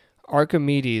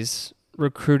 Archimedes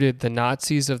recruited the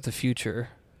Nazis of the future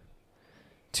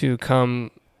to come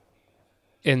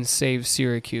and save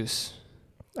Syracuse.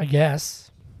 I guess.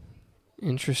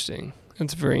 Interesting.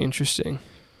 That's very interesting.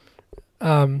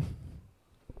 Yeah,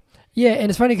 and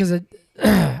it's funny because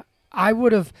I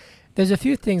would have. There's a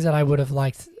few things that I would have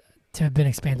liked to have been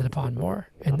expanded upon more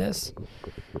in this.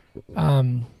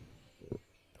 One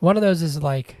of those is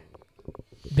like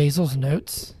Basil's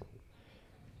notes,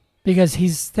 because he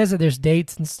says that there's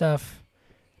dates and stuff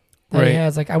that he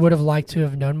has. Like, I would have liked to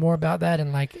have known more about that,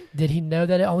 and like, did he know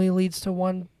that it only leads to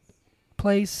one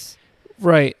place?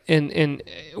 Right, and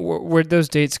where'd those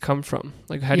dates come from?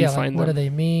 Like, how do you find them? What do they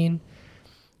mean?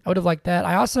 I would have liked that.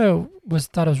 I also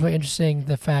thought it was really interesting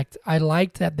the fact I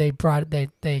liked that they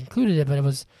included it, but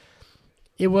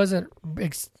it wasn't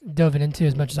dove into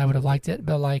as much as I would have liked it.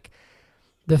 But like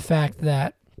the fact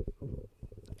that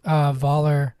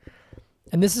Voller,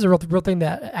 and this is a real thing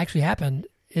that actually happened,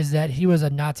 is that he was a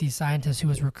Nazi scientist who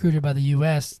was recruited by the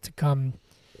U.S. to come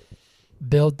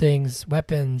build things,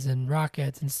 weapons and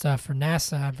rockets and stuff for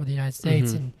NASA and for the United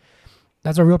States. Mm-hmm. And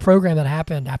that's a real program that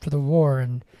happened after the war.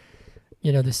 And,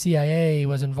 you know, the CIA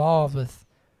was involved with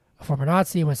a former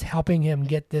Nazi and was helping him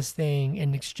get this thing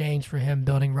in exchange for him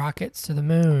building rockets to the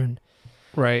moon.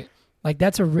 Right. Like,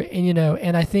 that's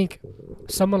and I think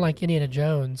someone like Indiana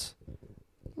Jones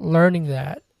learning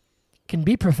that can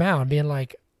be profound, being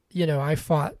like, you know, I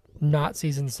fought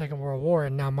Nazis in the Second World War,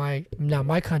 and now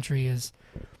my country is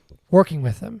working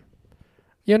with them.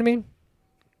 You know what I mean?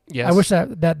 Yes. I wish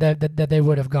that they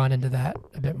would have gone into that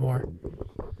a bit more.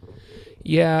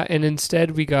 Yeah, and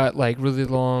instead we got like really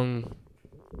long,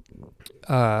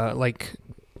 like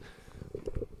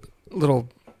little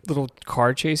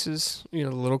car chases. You know,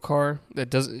 the little car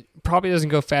that probably doesn't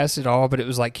go fast at all, but it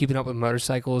was like keeping up with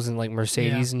motorcycles and like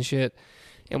Mercedes and shit.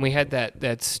 And we had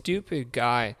that stupid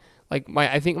guy. Like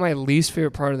I think my least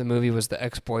favorite part of the movie was the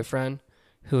ex-boyfriend,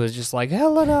 who was just like,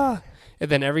 Helena! And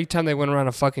then every time they went around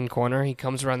a fucking corner, he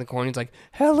comes around the corner, he's like,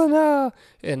 Helena!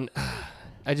 And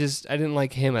I didn't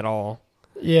like him at all.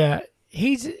 Yeah,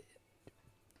 it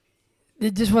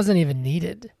just wasn't even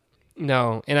needed.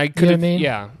 No, and I could have, mean?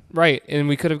 Yeah, right. And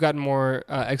we could have gotten more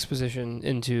exposition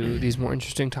into these more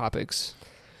interesting topics.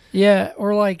 Yeah,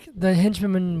 or like the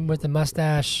henchman with the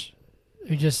mustache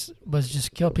who just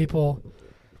kill people.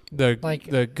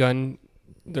 The gun,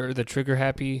 the trigger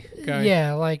happy guy.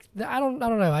 Yeah, like I don't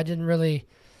know. I didn't really.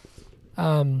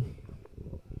 I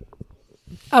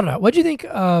don't know. What do you think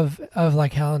of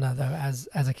like Helena though,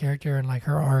 as a character and like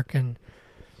her arc? And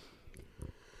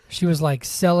she was like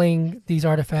selling these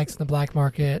artifacts in the black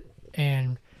market,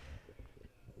 and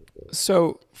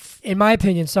so in my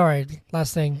opinion, sorry,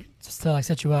 last thing just to like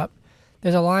set you up.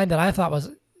 There's a line that I thought was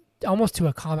almost to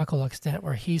a comical extent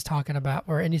where Indy's talking about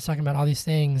all these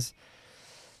things.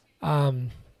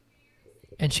 And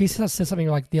she says something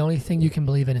like, the only thing you can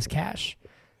believe in is cash.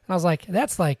 And I was like,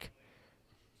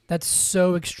 that's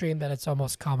so extreme that it's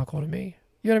almost comical to me.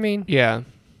 You know what I mean? Yeah.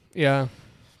 Yeah.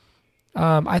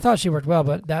 I thought she worked well,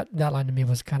 but that line to me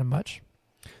was kind of much.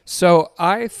 So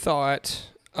I thought,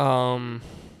 for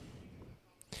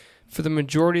the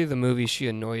majority of the movie, she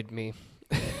annoyed me.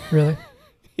 Really?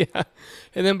 Yeah.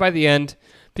 And then by the end,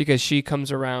 because she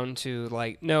comes around to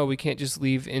like, no, we can't just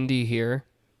leave Indy here,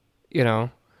 you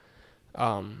know.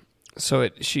 So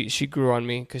she grew on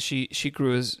me because she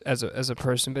grew as a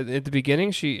person. But at the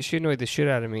beginning, she annoyed the shit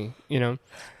out of me, you know.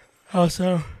 How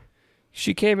so?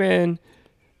 She came in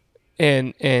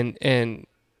and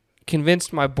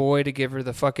convinced my boy to give her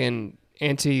the fucking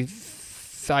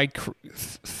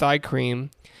thigh cream,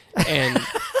 and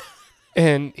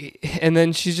and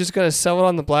then she's just gonna sell it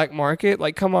on the black market.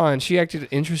 Like, come on, she acted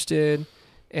interested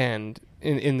and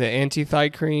in the anti-thigh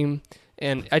cream,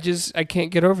 and I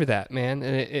can't get over that,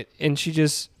 man. And she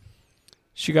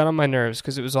got on my nerves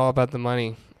because it was all about the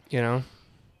money, you know.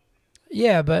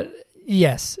 Yeah, but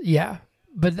yes, yeah,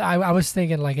 but I was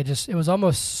thinking like it was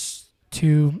almost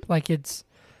too like it's.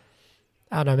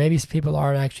 I don't know. Maybe people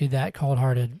aren't actually that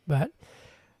cold-hearted, but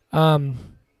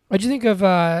what'd you think of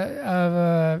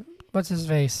what's his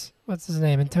face? What's his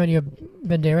name? Antonio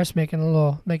Banderas making a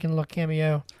little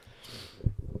cameo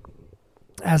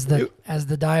as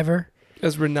the diver.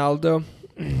 As Ronaldo.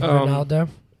 Ronaldo.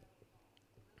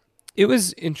 It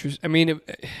was interesting. I mean,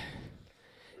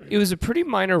 it was a pretty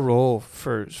minor role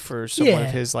for someone Yeah.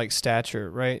 of his like stature,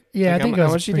 right? Yeah, Like, I think how it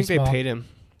was much do you think pretty they small. paid him?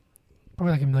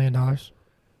 Probably like $1 million.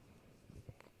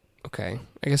 Okay,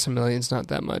 I guess $1 million's not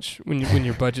that much when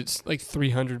your budget's like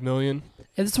 $300 million.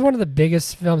 It's one of the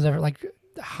biggest films ever, like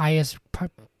highest,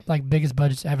 like biggest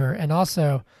budgets ever. And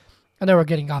also, I know we're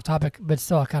getting off topic, but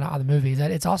still kind of on the movie,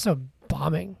 that it's also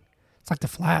bombing. It's like The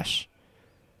Flash.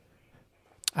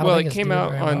 I don't Well, think it it's came doing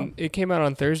out very on well. it came out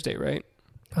on Thursday, right?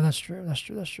 Oh, that's true. That's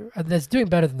true. That's true. It's doing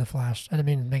better than The Flash. I didn't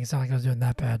mean to make it sound like it was doing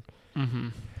that bad. Mm-hmm.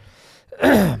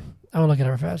 I want to look at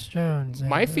our Fast Jones.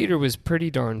 My theater was pretty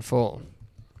darn full.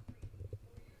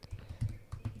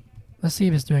 Let's see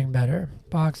if it's doing better.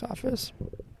 Box office.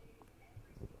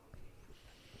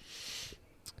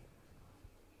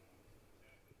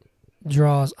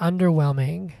 Draws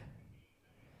underwhelming.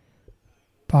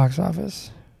 Box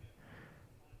office.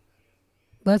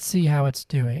 Let's see how it's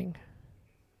doing.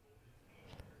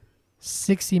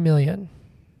 60 million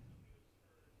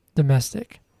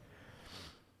domestic.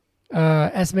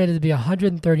 Estimated to be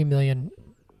 130 million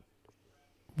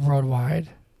worldwide.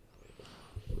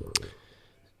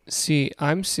 See,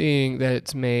 I'm seeing that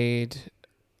it's made.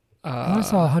 I only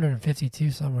saw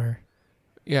 152 somewhere.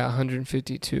 Yeah,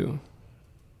 152.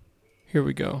 Here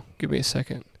we go. Give me a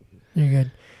second. You're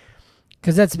good.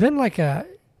 Because that's been like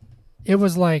it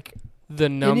was like The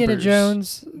numbers. Indiana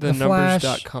Jones, The Flash,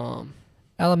 numbers.com.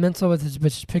 Elemental, which is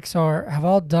Pixar, have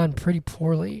all done pretty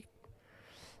poorly.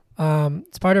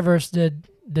 Spider-Verse did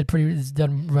pretty. It's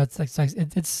done.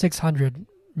 It's 600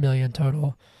 million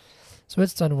total, so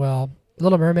it's done well.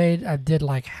 Little Mermaid, I did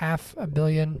like $500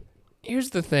 million.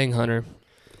 Here's the thing, Hunter.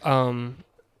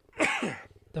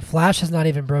 The Flash has not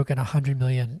even broken 100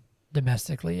 million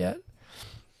domestically yet.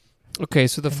 Okay,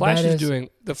 so the And Flash that is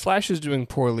is- doing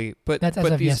poorly, but That's as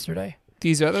but of these yesterday.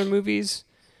 these other movies,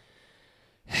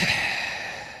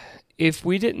 if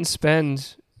we didn't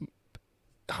spend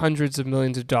hundreds of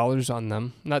millions of dollars on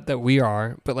them, not that we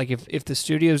are, but like if the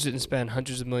studios didn't spend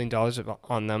hundreds of $1 millions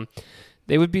on them,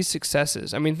 they would be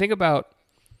successes. I mean, think about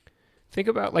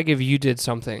like if you did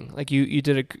something, like you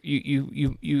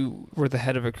were the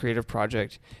head of a creative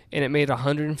project and it made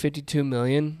 152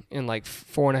 million in like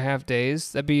 4.5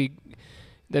 days. That'd be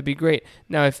great.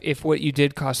 Now, if what you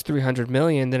did cost 300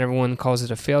 million, then everyone calls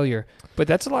it a failure. But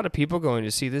that's a lot of people going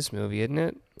to see this movie, isn't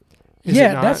it? Is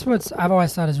it not? That's what I've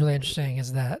always thought is really interesting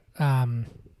is that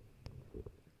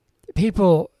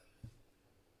people,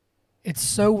 it's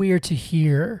so weird to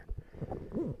hear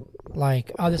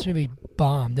like, oh, this movie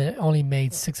bombed and it only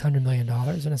made $600 million.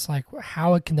 And it's like,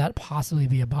 how can that possibly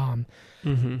be a bomb?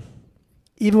 Mm-hmm.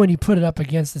 Even when you put it up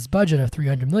against this budget of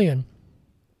 300 million,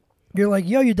 you're like,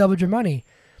 yo, you doubled your money.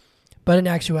 But in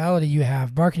actuality, you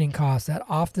have marketing costs that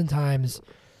oftentimes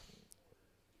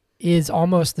is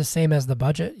almost the same as the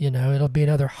budget. You know, it'll be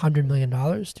another $100 million,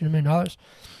 $200 million.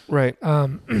 Right.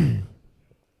 I'm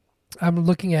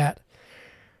looking at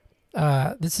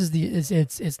this is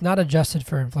it's not adjusted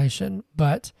for inflation,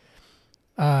 but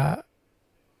the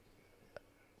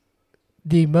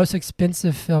most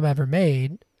expensive film ever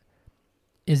made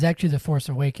is actually The Force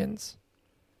Awakens.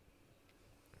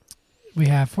 We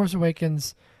have Force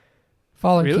Awakens,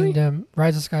 Fallen Really? Kingdom,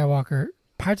 Rise of Skywalker,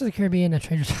 Pirates of the Caribbean, and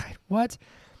Stranger Things. What?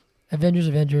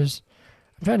 Avengers.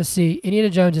 I'm trying to see. Indiana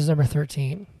Jones is number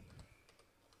 13.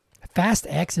 Fast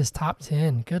X is top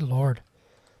 10. Good Lord.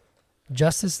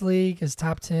 Justice League is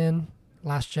top 10.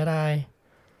 Last Jedi.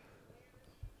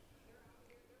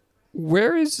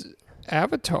 Where is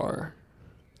Avatar?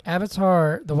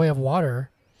 Avatar, The Way of Water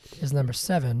is number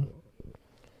 7.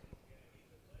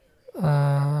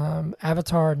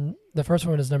 Avatar, the first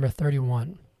one is number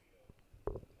 31.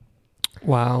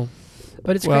 Wow.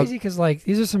 But it's Well- crazy because, like,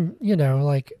 these are some, you know,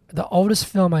 like, the oldest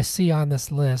film I see on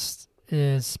this list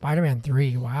is Spider-Man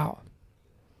 3. Wow.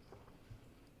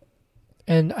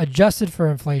 And adjusted for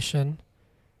inflation,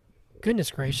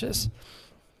 goodness gracious.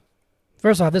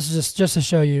 First off, this is just to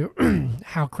show you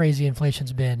how crazy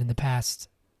inflation's been in the past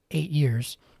 8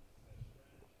 years.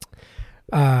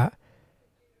 Star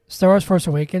Wars Force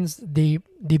Awakens, the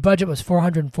budget was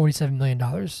 $447 million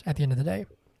at the end of the day,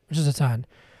 which is a ton.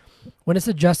 When it's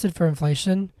adjusted for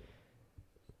inflation,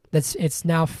 it's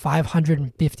now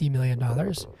 $550 million.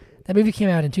 That movie came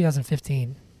out in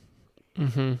 2015.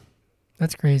 Mm-hmm.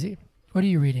 That's crazy. What are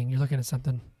you reading? You're looking at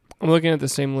something. I'm looking at the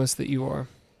same list that you are.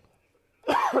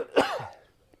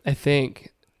 I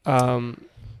think. So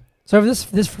for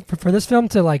this film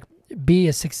to like be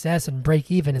a success and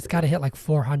break even, it's got to hit like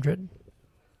 400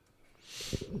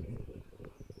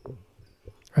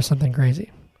 or something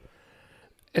crazy.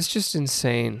 It's just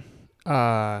insane.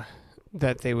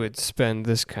 that they would spend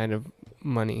this kind of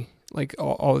money. Like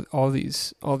all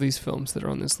these films that are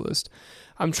on this list.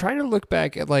 I'm trying to look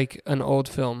back at like an old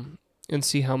film and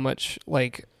see how much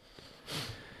like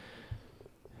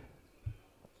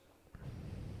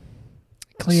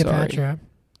Cleopatra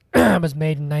was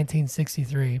made in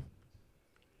 1963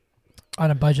 on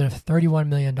a budget of $31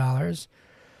 million.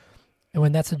 And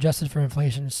when that's adjusted for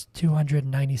inflation, it's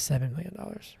 $297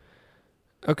 million.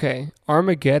 Okay,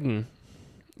 Armageddon.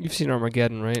 You've seen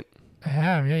Armageddon, right? I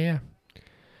have, yeah.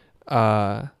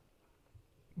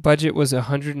 Budget was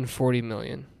 $140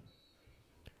 million,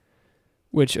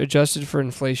 which adjusted for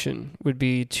inflation would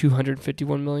be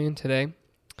 $251 million today.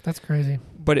 That's crazy.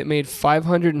 But it made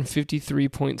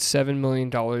 $553.7 million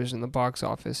in the box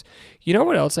office. You know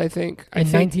what else I think?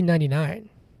 In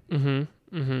 1999.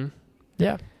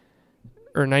 Yeah.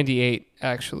 Or 98,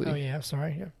 actually. Oh, yeah,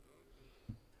 sorry. Yeah.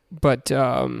 But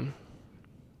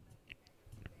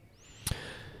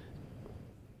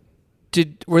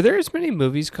were there as many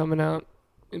movies coming out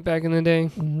back in the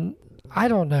day? I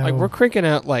don't know. Like, we're cranking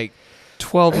out like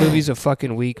 12 movies a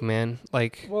fucking week, man.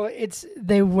 Like, well,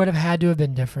 they would have had to have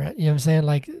been different. You know what I'm saying?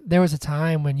 Like, there was a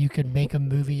time when you could make a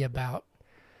movie about.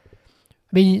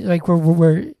 I mean, like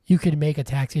where you could make a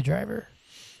Taxi Driver,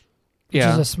 which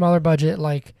is a smaller budget,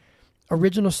 like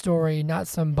original story, not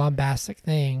some bombastic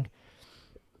thing.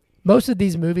 Most of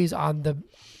these movies on the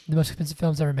most expensive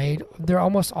films ever made, they're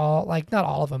almost all, like, not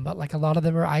all of them, but like a lot of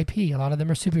them are IP. A lot of them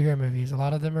are superhero movies. A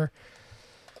lot of them are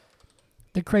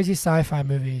the crazy sci-fi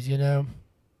movies, you know.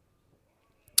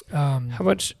 How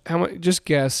much, just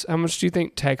guess, how much do you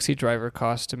think Taxi Driver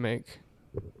cost to make?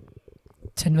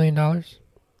 $10 million?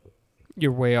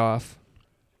 You're way off.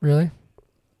 Really?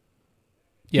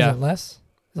 Yeah. Is it less?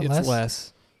 It's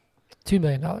less. $2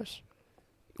 million.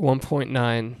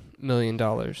 $1.9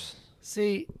 million.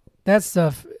 See, that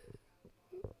stuff,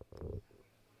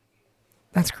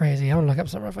 that's crazy. I'm going to look up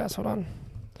something real fast. Hold on.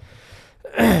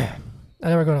 I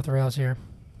know we're going off the rails here.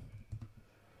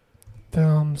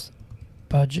 Films,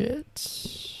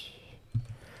 budget.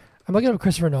 I'm looking up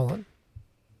Christopher Nolan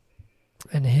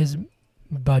and his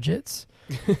budgets.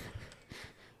 I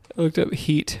looked up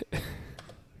Heat.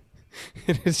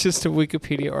 It's just a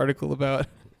Wikipedia article about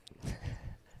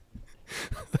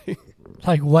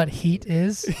like what Heat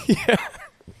is. Yeah.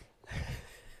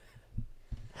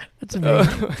 That's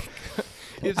amazing.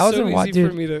 It's so easy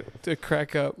for me to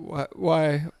crack up.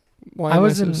 Why am I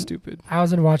so stupid? I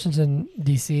was in Washington,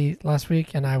 D.C. last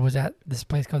week, and I was at this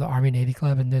place called the Army Navy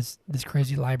Club, and there's this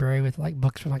crazy library with like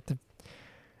books from like the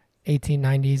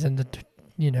 1890s and the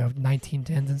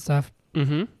 1910s and stuff.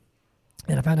 Mm-hmm.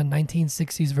 And I found a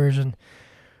 1960s version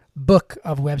book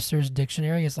of Webster's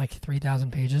dictionary. It's like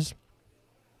 3,000 pages.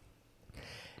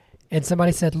 And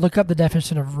somebody said, look up the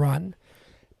definition of run.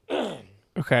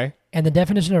 Okay. And the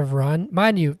definition of run,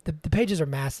 mind you, the pages are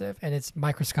massive and it's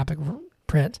microscopic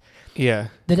print. Yeah.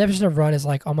 The definition of run is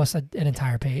like almost an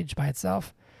entire page by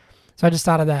itself. So I just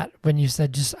thought of that when you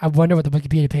said, I wonder what the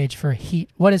Wikipedia page for heat,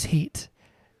 what is heat?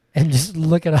 And just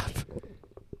look it up.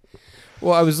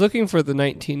 Well, I was looking for the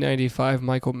 1995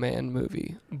 Michael Mann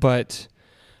movie, but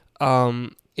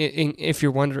if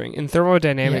you're wondering, in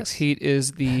thermodynamics, heat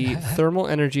is the thermal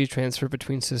energy transfer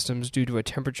between systems due to a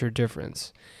temperature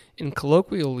difference. In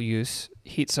colloquial use,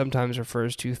 heat sometimes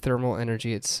refers to thermal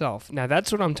energy itself. Now,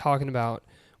 that's what I'm talking about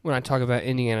when I talk about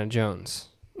Indiana Jones.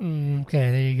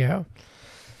 Okay, there you go.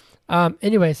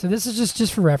 Anyway, so this is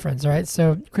just for reference, all right?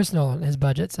 So Chris Nolan, his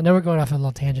budgets. I know we're going off on a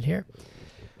little tangent here.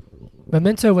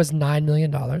 Memento was $9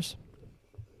 million.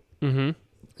 Mm-hmm.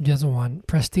 2001.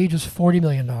 Prestige was $40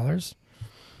 million.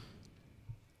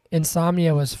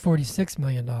 Insomnia was $46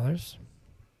 million.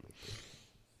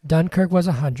 Dunkirk was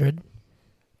 $100.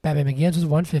 Batman Begins was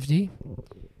 $150.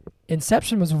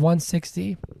 Inception was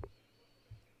 $160.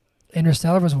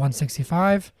 Interstellar was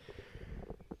 $165.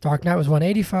 Dark Knight was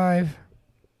 $185.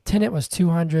 Tenet was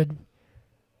 $200.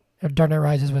 Dark Knight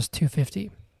Rises was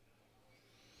 $250.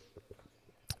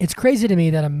 It's crazy to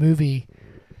me that a movie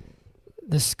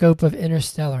the scope of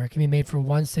Interstellar can be made for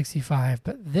 $165,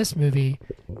 but this movie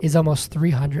is almost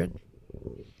 $300. You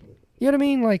know what I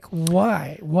mean? Like,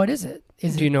 why? What is it?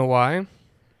 Do you know why?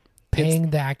 Paying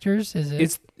the actors? Is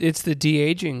it? It's the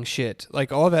de-aging shit.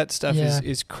 Like, all that stuff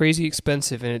is crazy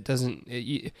expensive, and it doesn't.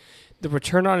 The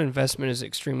return on investment is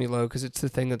extremely low because it's the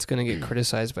thing that's going to get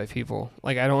criticized by people.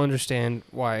 Like, I don't understand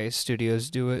why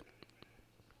studios do it.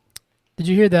 Did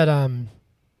you hear that?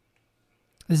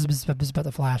 This is about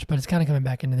the Flash, but it's kind of coming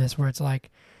back into this where it's like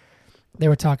they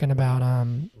were talking about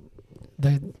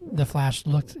the Flash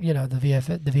looked, the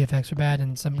VFX were bad,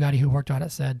 and somebody who worked on it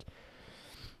said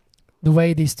the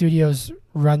way these studios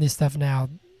run this stuff now,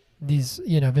 these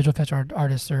visual effects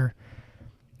artists are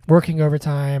working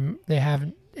overtime. They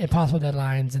have impossible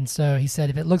deadlines, and so he said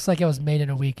if it looks like it was made in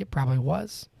a week, it probably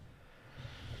was.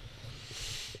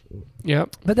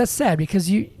 Yep. But that's sad because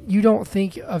you don't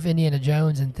think of Indiana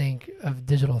Jones and think of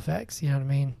digital effects. You know what I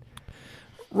mean?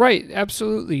 Right.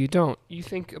 Absolutely. You don't. You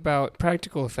think about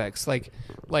practical effects, like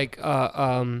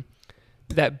that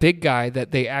big guy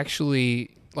that they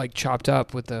actually like chopped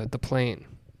up with the plane.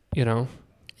 You know?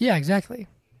 Yeah, exactly.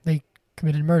 They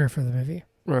committed murder for the movie.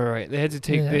 Right. They had to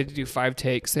They had to do 5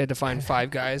 takes. They had to find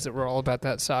 5 guys that were all about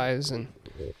that size. And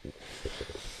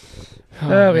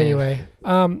anyway,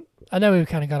 I know we've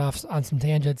kind of got off on some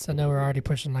tangents. I know we're already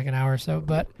pushing like an hour or so,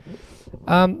 but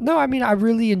no, I mean I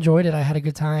really enjoyed it. I had a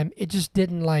good time. It just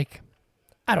didn't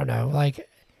I don't know,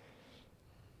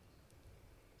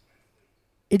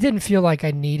 it didn't feel like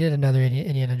I needed another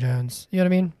Indiana Jones. You know what I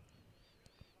mean?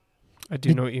 I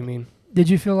do know what you mean. Did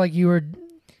you feel like you were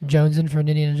jonesing for an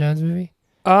Indiana Jones movie?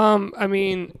 I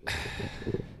mean,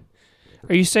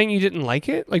 are you saying you didn't like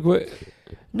it? Like what?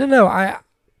 No, I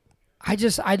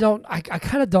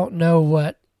kind of don't know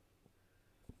what.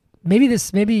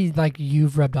 Maybe like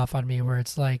you've rubbed off on me where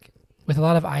it's like with a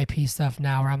lot of IP stuff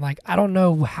now where I'm like, I don't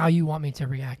know how you want me to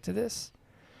react to this.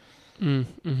 Mm-hmm.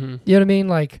 You know what I mean?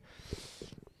 Like,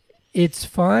 it's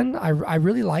fun. I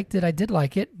really liked it. I did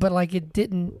like it, but like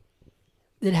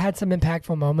it had some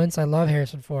impactful moments. I love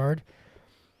Harrison Ford,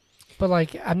 but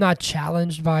like I'm not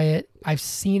challenged by it. I've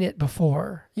seen it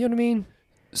before. You know what I mean?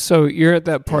 So you're at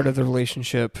that part of the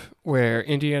relationship where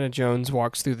Indiana Jones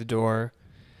walks through the door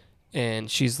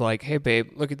and she's like, "Hey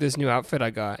babe, look at this new outfit I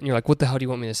got." And you're like, "What the hell do you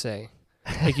want me to say?"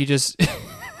 Like you just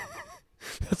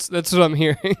that's what I'm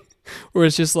hearing. Where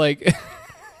it's just like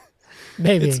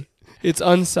maybe it's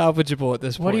unsalvageable at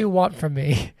this point. What do you want from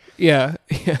me? Yeah.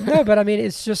 No, but I mean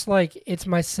it's just like it's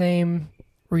my same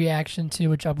reaction to,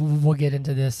 which we'll get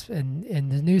into this in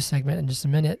the news segment in just a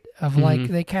minute, of like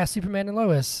they cast Superman and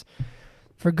Lois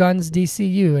for Gunn's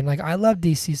DCU, and like I love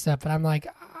DC stuff, but I'm like,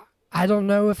 I don't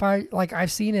know if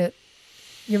I've seen it.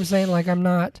 You know what I'm saying? Like I'm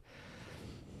not.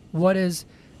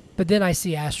 But then I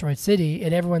see Asteroid City,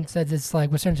 and everyone says it's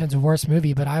like Wes Anderson's worst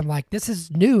movie, but I'm like, this is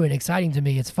new and exciting to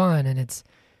me. It's fun and it's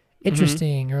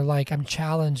interesting, or like I'm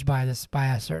challenged by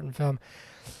a certain film.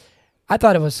 I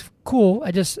thought it was cool.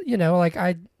 I just like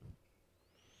I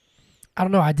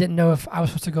don't know. I didn't know if I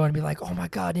was supposed to go and be like, oh my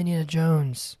God, Indiana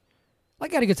Jones.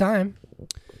 Like I had a good time.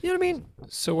 You know what I mean?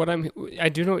 So I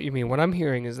do know what you mean. What I'm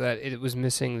hearing is that it was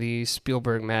missing the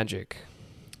Spielberg magic.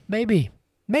 Maybe,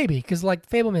 because like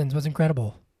Fabelmans was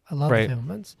incredible. I love the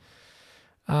Fabelmans.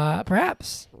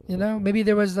 Perhaps maybe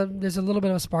there's a little bit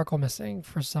of a sparkle missing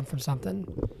from something.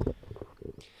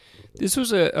 This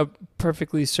was a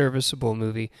perfectly serviceable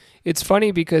movie. It's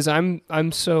funny because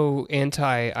I'm so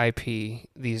anti-IP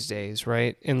these days,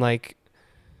 right? And like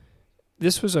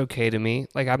this was okay to me.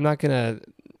 Like I'm not gonna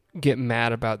get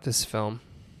mad about this film.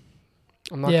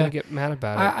 I'm not gonna get mad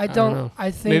about it. I don't know.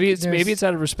 I think maybe it's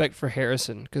out of respect for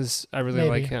Harrison because I really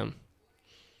like him.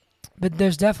 But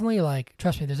there's definitely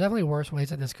trust me, there's definitely worse ways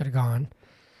that this could have gone.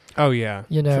 Oh yeah,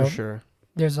 for sure.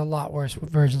 There's a lot worse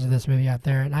versions of this movie out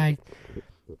there, and I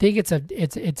think it's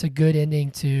a good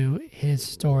ending to his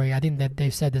story. I think that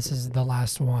they've said this is the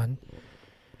last one.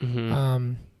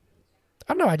 Mm-hmm.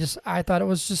 I don't know. I thought it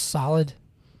was just solid.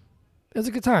 It was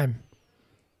a good time,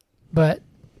 but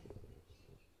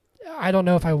I don't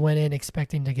know if I went in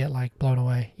expecting to get like blown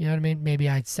away. You know what I mean? Maybe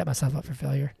I set myself up for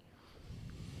failure.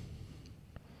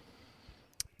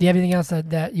 Do you have anything else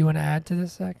that you want to add to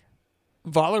this, Zach?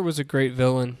 Voller was a great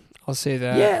villain. I'll say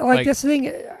that. Yeah, like that's the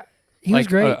thing. He was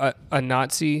great. A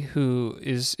Nazi who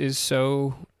is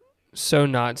so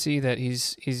Nazi that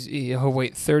he'll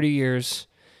wait 30 years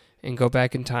and go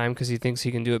back in time because he thinks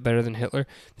he can do it better than Hitler.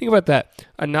 Think about that.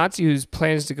 A Nazi whose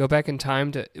plan is to go back in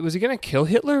time was he going to kill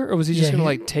Hitler or was he just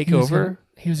going to take over?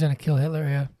 He was going to kill Hitler,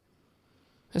 yeah.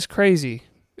 That's crazy.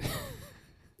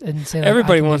 And say,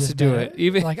 everybody wants to do it.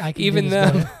 Even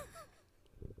them.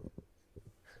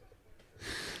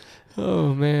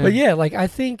 Oh, man. But yeah, like I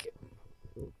think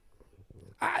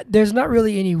there's not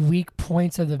really any weak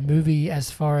points of the movie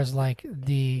as far as like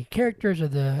the characters or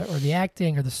the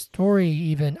acting or the story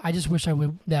even. I just wish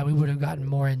that we would have gotten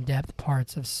more in-depth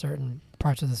parts of certain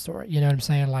parts of the story. You know what I'm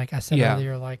saying? Like I said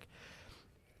earlier, like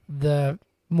the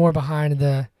more behind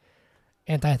the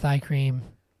anti-thigh cream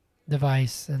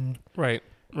device and right.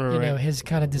 His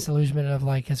kind of disillusionment of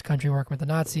like his country working with the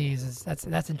Nazis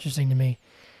that's interesting to me.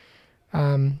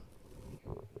 But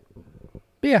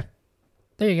yeah,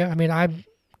 there you go. I mean, I'm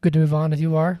good to move on if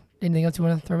you are. Anything else you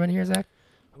want to throw in here, Zach?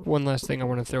 One last thing I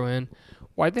want to throw in.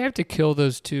 Why'd they have to kill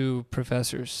those 2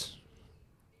 professors?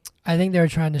 I think they were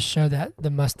trying to show that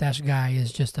the mustache guy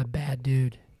is just a bad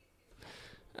dude.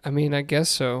 I mean, I guess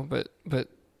so, but it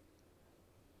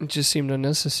just seemed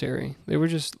unnecessary. They were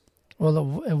just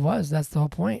Well, it was. That's the whole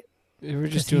point. doing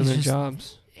their he's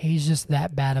jobs. He's just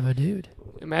that bad of a dude.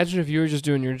 Imagine if you were just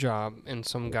doing your job and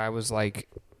some guy was like,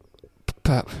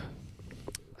 "Pup."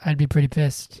 I'd be pretty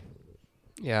pissed.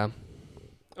 Yeah.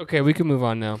 Okay, we can move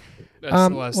on now. That's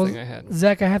the last thing I had.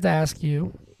 Zach, I have to ask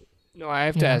you. No, I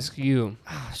have to ask you.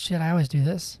 Oh, shit, I always do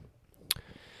this.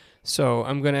 So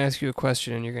I'm going to ask you a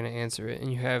question and you're going to answer it.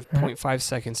 And you have All right. 0.5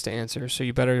 seconds to answer. So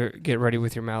you better get ready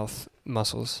with your mouth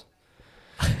muscles.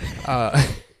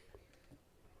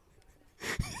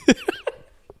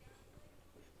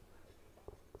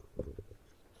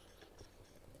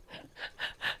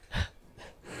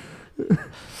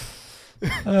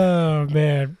 Oh,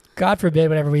 man. God forbid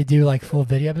whenever we do like full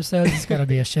video episodes, it's going to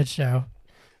be a shit show.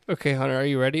 Okay, Hunter, are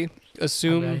you ready? I'm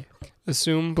Assume ready.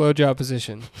 blowjob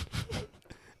position.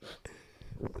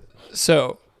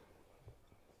 So,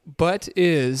 but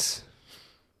is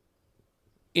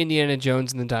Indiana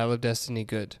Jones and the Dial of Destiny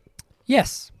good?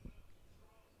 Yes.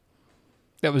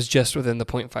 That was just within the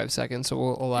 0.5 seconds, so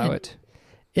we'll allow it.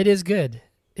 It is good.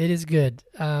 It is good.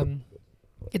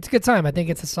 It's a good time. I think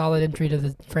it's a solid entry to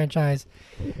the franchise.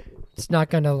 It's not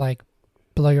going to like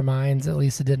blow your minds. At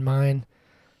least it didn't mine.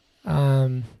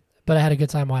 But I had a good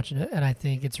time watching it, and I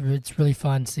think it's really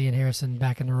fun seeing Harrison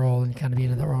back in the role and kind of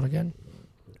being in that role again.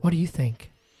 What do you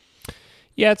think?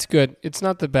 Yeah, it's good. It's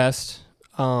not the best.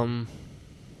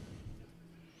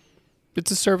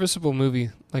 It's a serviceable movie,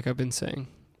 like I've been saying.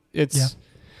 It's.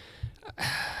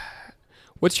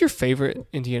 What's your favorite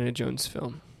Indiana Jones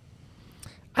film?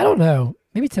 I don't know.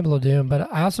 Maybe Temple of Doom,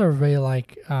 but I also really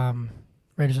like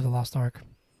Raiders of the Lost Ark.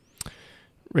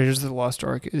 Raiders of the Lost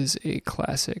Ark is a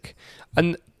classic.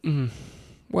 And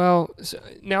well, so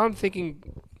now I'm thinking.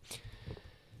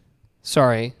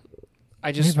 Sorry,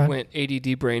 I just went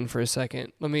ADD brain for a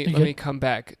second. Let me come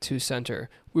back to center.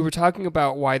 We were talking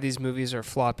about why these movies are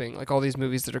flopping, like all these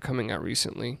movies that are coming out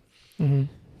recently.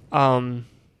 Mm-hmm.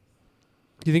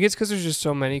 Do you think it's because there's just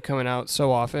so many coming out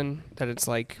so often that it's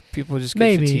like people just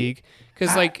get fatigued?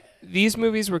 Because like these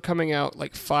movies were coming out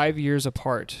like 5 years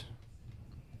apart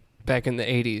back in the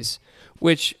 80s,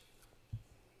 which,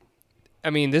 I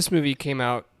mean, this movie came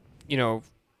out,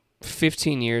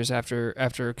 15 years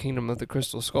after Kingdom of the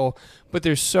Crystal Skull, but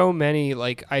there's so many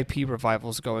like IP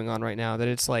revivals going on right now that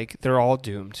it's like they're all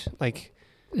doomed. Like,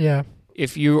 yeah,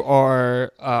 if you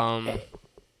are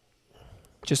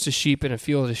just a sheep in a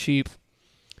field of sheep,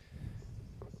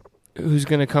 who's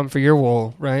going to come for your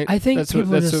wool, right? I think that's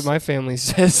what my family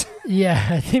says. Yeah,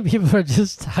 I think people are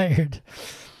just tired.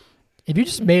 If you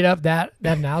just made up that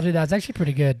analogy, that's actually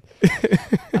pretty good.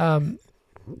 I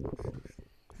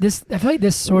feel like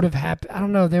this sort of happened. I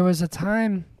don't know. There was a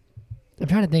time, I'm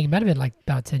trying to think, it might have been like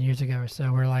about 10 years ago or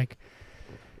so, where like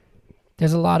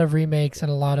there's a lot of remakes and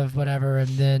a lot of whatever, and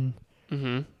then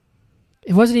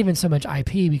it wasn't even so much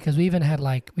IP, because we even had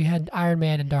we had Iron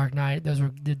Man and Dark Knight. Those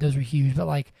were huge, but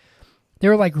like they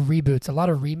were like reboots, a lot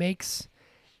of remakes,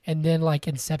 and then like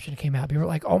Inception came out. People were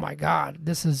like, "Oh my god,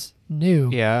 this is new."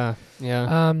 Yeah.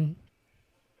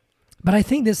 But I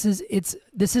think this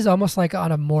is almost like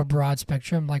on a more broad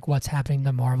spectrum, like what's happening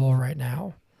to Marvel right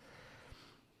now.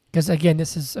 Because again,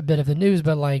 this is a bit of the news,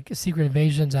 but like Secret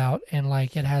Invasion's out, and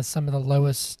like it has some of the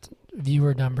lowest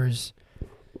viewer numbers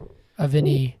of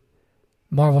any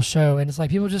Marvel show, and it's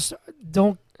like people just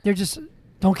don't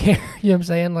care. You know what I'm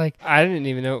saying? Like, I didn't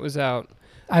even know it was out.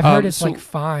 I've heard it's like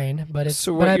fine, but it's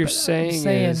so. What you're saying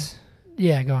is,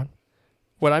 yeah, go on.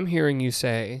 What I'm hearing you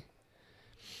say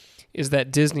is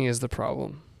that Disney is the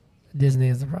problem. Disney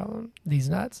is the problem. These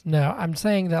nuts. No, I'm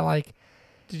saying that like.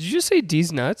 Did you just say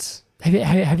D's nuts? Have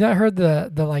you not heard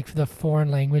the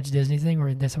foreign language Disney thing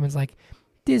where someone's like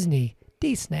Disney,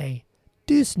 these nuts?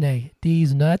 You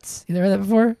ever heard that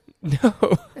before? No.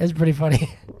 It's pretty funny.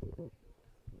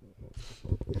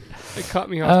 It caught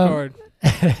me off guard.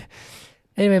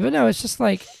 Anyway, but no, it's just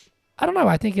like, I don't know.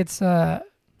 I think it's they're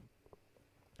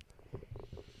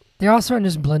all starting to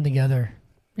just blend together.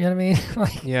 You know what I mean?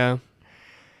 Like, yeah.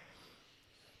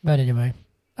 But anyway,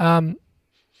 moving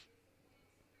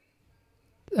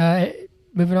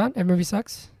on. Every movie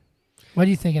sucks. What are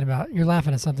you thinking about? You're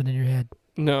laughing at something in your head.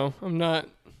 No, I'm not.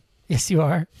 Yes, you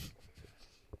are.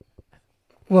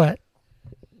 What?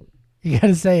 You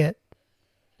gotta say it.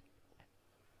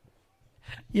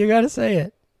 You gotta say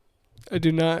it. I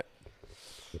do not.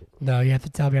 No, you have to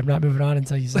tell me. I'm not moving on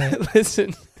until you say it.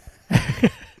 Listen.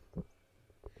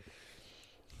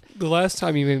 The last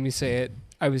time you made me say it,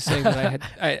 I was saying that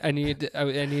I needed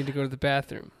to go to the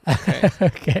bathroom. Okay.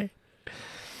 Okay.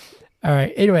 All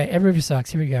right. Anyway, every movie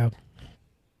sucks. Here we go.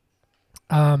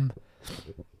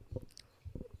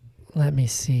 Let me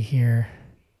see here.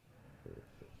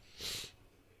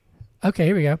 Okay,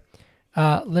 here we go.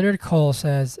 Leonard Cole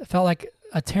says, felt like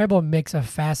a terrible mix of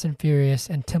Fast and Furious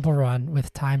and Temple Run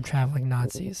with time-traveling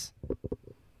Nazis.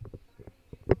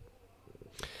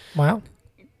 Wow.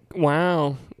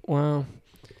 Wow.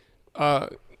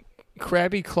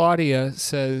 Krabby Claudia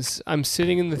says, I'm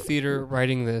sitting in the theater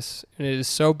writing this, and it is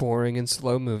so boring and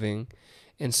slow-moving,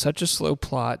 and such a slow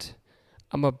plot.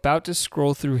 I'm about to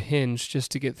scroll through Hinge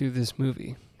just to get through this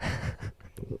movie.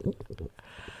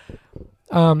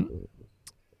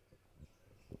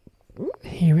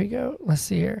 Here we go. Let's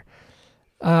see here.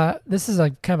 This is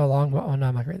like kind of a long one. Oh, no,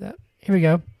 I'm not going to read that. Here we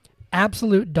go.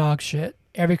 Absolute dog shit.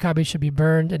 Every copy should be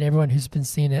burned, and everyone who's been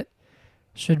seeing it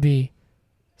should be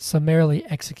summarily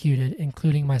executed,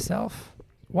 including myself.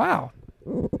 Wow.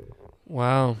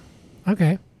 Wow.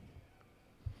 Okay.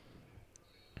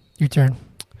 Your turn.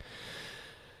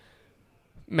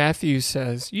 Matthew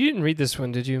says, you didn't read this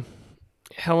one, did you?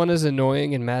 Helena's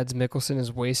annoying and Mads Mikkelsen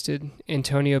is wasted.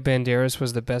 Antonio Banderas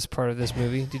was the best part of this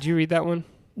movie. Did you read that one?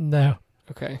 No.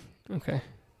 Okay.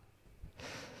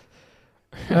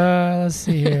 Let's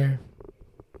see here.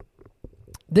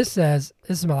 This is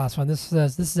my last one. This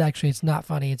is actually, it's not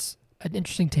funny. It's an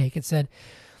interesting take. It said,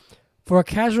 for a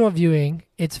casual viewing,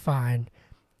 it's fine.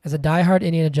 As a diehard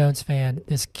Indiana Jones fan,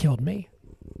 this killed me.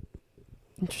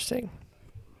 Interesting.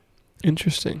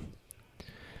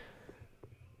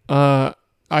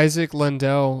 Isaac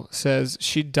Lundell says,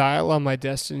 she'd dial on my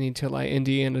destiny till I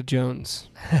Indiana Jones.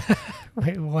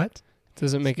 Wait, what?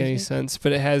 Doesn't make any sense,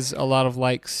 but it has a lot of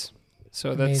likes.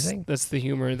 So Amazing. that's the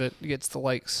humor that gets the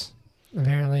likes.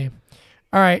 Apparently.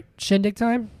 All right, shindig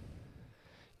time?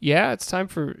 Yeah, it's time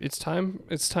for the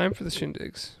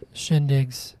shindigs.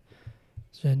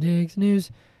 Shindigs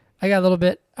news. I got a little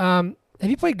bit. Have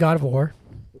you played God of War?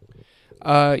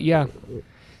 Yeah.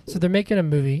 So they're making a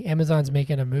movie. Amazon's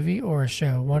making a movie or a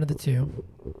show, one of the two.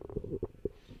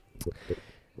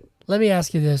 Let me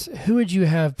ask you this. Who would you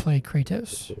have play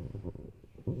Kratos?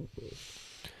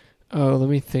 Oh, let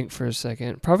me think for a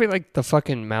second. Probably like the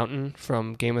fucking mountain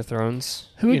from Game of Thrones.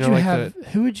 Who would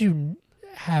who would you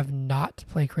have not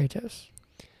play Kratos?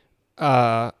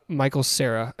 Michael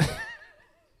Cera.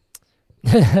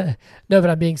 No, but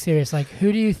I'm being serious. Like,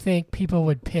 who do you think people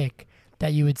would pick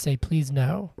that you would say, please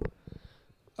no?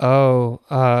 Oh,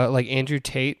 like Andrew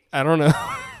Tate? I don't know.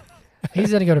 He's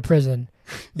going to go to prison.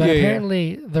 But Yeah.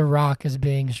 apparently The Rock is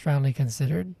being strongly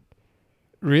considered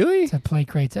Really? to play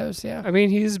Kratos, yeah. I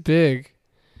mean, he's big.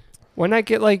 Why not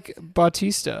get like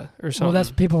Bautista or something? Well, that's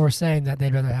what people were saying, that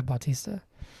they'd rather have Bautista.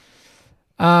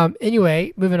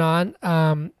 Anyway, moving on.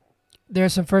 There are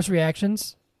some first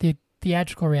reactions, the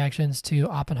theatrical reactions to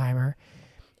Oppenheimer.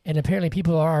 And apparently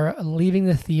people are leaving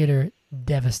the theater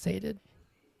devastated.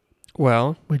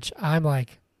 Well, Which I'm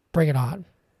like, bring it on.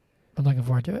 I'm looking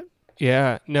forward to it.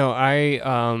 yeah. No,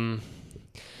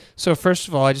 so first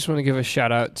of all, I just want to give a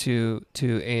shout out to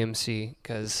AMC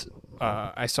because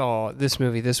I saw this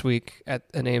movie this week at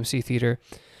an AMC theater,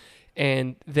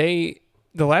 and the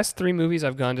last 3 movies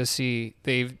I've gone to see,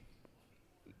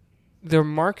 they're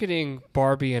marketing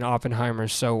Barbie and Oppenheimer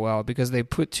so well because they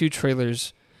put 2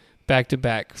 trailers back to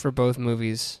back for both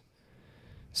movies.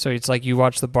 So it's like you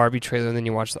watch the Barbie trailer and then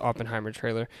you watch the Oppenheimer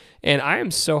trailer, and I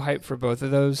am so hyped for both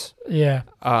of those. Yeah.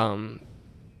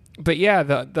 But yeah,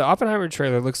 the Oppenheimer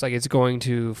trailer looks like it's going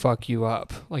to fuck you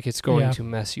up. Like it's going to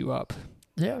mess you up.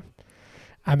 Yeah.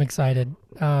 I'm excited.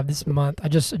 This month, I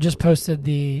just posted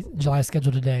the July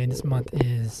schedule today, and this month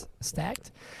is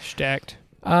stacked.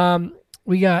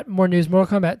 We got more news.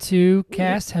 Mortal Kombat 2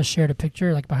 cast has shared a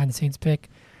picture, like behind the scenes pic.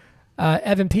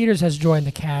 Evan Peters has joined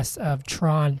the cast of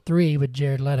Tron 3 with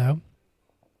Jared Leto.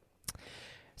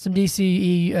 Some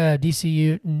DCU,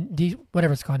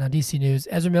 whatever it's called now, DC News.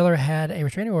 Ezra Miller had a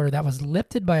restraining order that was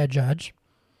lifted by a judge.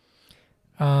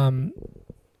 For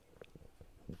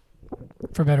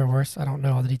better or worse, I don't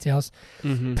know all the details.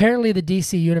 Mm-hmm. Apparently, the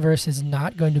DC universe is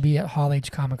not going to be at Hall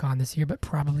H Comic Con this year, but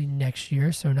probably next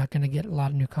year, so not going to get a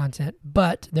lot of new content.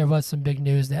 But there was some big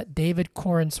news that David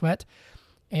Corn Sweat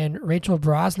and Rachel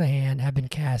Brosnahan have been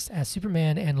cast as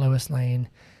Superman and Lois Lane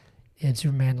in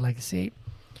Superman Legacy.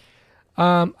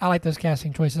 I like those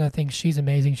casting choices. I think she's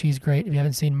amazing. She's great. If you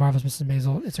haven't seen Marvel's Mrs.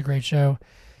 Maisel, it's a great show.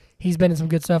 He's been in some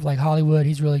good stuff like Hollywood.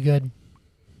 He's really good.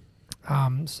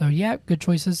 So yeah, good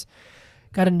choices.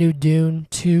 Got a new Dune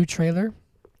 2 trailer.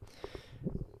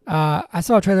 I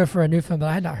saw a trailer for a new film that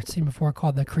I had not seen before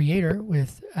called The Creator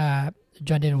with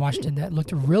John David Washington that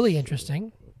looked really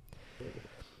interesting.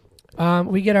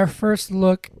 We get our first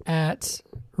look at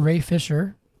Ray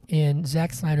Fisher in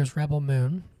Zack Snyder's Rebel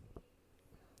Moon.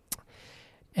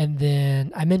 And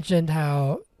then I mentioned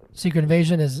how Secret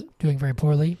Invasion is doing very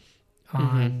poorly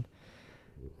on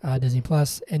Disney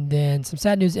Plus. And then some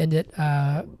sad news ended.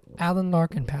 Alan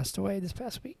Larkin passed away this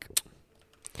past week.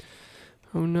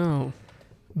 Oh, no.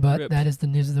 But Rip. that is the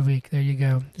news of the week. There you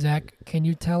go. Zach, can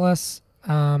you tell us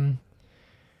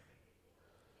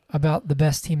about the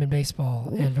best team in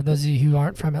baseball? And for those of you who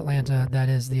aren't from Atlanta, that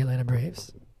is the Atlanta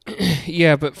Braves.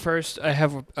 Yeah, but first I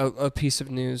have a piece of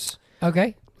news.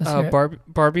 Okay. Let's hear it.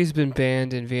 Barbie's been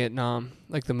banned in Vietnam,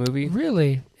 like the movie.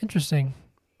 Really? Interesting.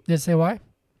 Did it say why?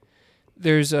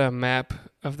 There's a map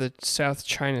of the South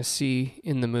China Sea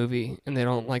in the movie, and they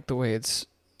don't like the way it's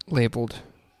labeled.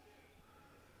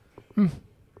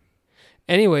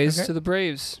 Anyways, Okay. to the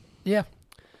Braves. Yeah.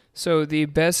 So the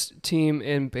best team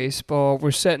in baseball,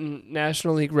 we're setting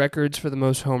National League records for the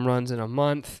most home runs in a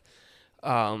month.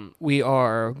 We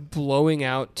are blowing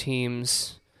out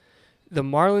teams. The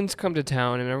Marlins come to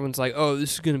town, and everyone's like, oh,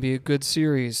 this is going to be a good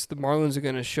series. The Marlins are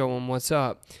going to show them what's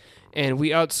up. And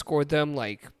we outscored them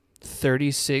like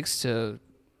 36 to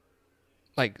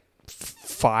like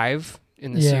 5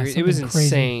 in the series. It was something crazy.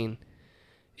 insane.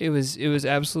 It was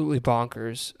absolutely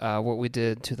bonkers what we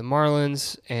did to the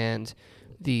Marlins and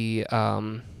the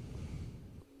who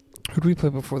did we play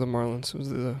before the Marlins?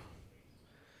 Was it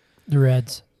The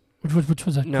Reds, which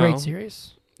was a No. great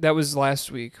series. that was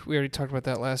last week. We already talked about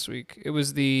that last week. It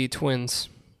was the Twins.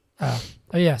 Oh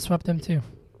yeah, swept them too.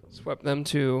 Swept them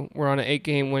too. We're on an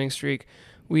 8-game winning streak.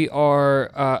 We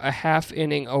are a half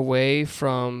inning away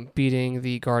from beating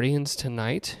the Guardians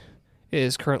tonight. It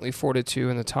is currently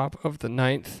 4-2 in the top of the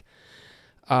 9th.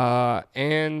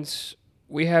 And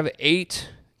we have 8,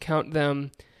 count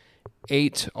them,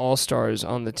 8 All-Stars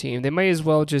on the team. They might as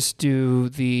well just do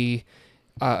the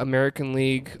American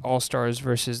League All-Stars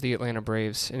versus the Atlanta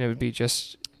Braves, and it would be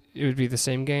the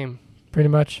same game. Pretty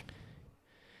much.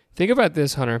 Think about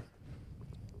this, Hunter.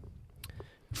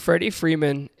 Freddie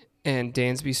Freeman and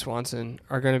Dansby Swanson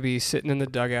are going to be sitting in the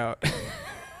dugout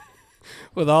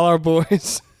with all our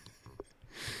boys.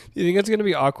 Do you think it's going to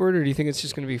be awkward, or do you think it's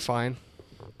just going to be fine?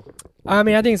 I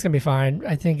mean, I think it's gonna be fine.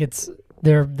 I think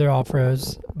they're all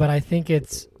pros, but I think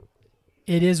it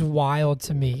is wild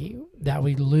to me that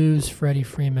we lose Freddie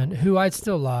Freeman, who I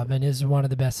still love and is one of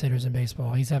the best hitters in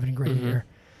baseball. He's having a great year.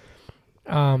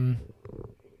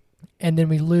 And then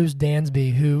we lose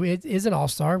Dansby, who is an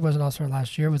all-star, was an all-star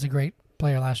last year, was a great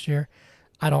player last year.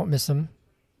 I don't miss him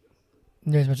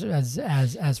near as much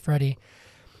as Freddie.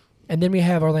 And then we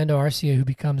have Orlando Arcia, who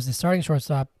becomes the starting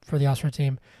shortstop for the all-star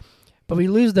team. But we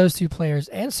lose those two players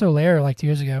and Soler like 2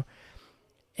 years ago.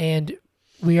 And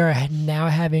we are now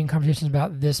having conversations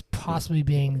about this possibly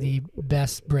being the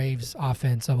best Braves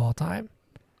offense of all time.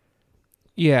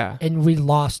 Yeah. And we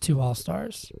lost 2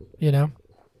 all-stars, you know?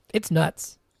 It's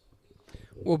nuts.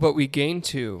 Well, but we gained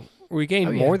 2. We gained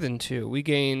Oh, yeah. more than 2. We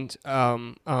gained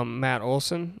Matt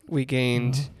Olson. We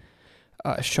gained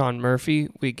Sean Murphy.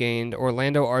 We gained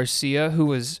Orlando Arcia, who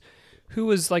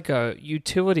was like a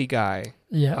utility guy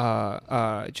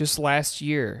just last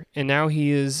year. And now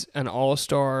he is an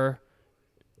all-star,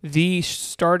 the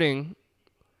starting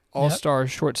all-star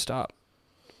shortstop,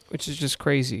 which is just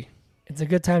crazy. It's a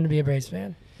good time to be a Braves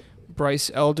fan.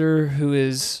 Bryce Elder, who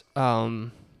is,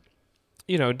 doing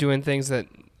things that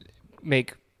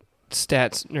make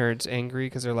stats nerds angry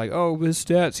because they're like, oh, his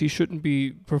stats, he shouldn't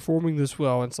be performing this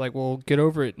well. It's like, well, get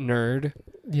over it, nerd.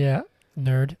 Yeah,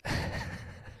 nerd.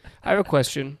 I have a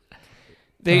question.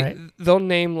 Right. They'll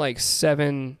name like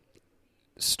 7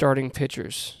 starting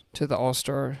pitchers to the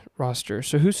All-Star roster.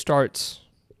 So who starts?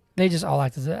 They just all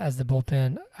act as the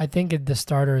bullpen. I think the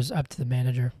starter is up to the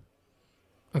manager.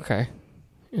 Okay.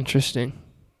 Interesting.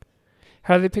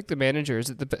 How do they pick the manager? Is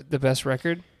it the best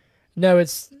record? No,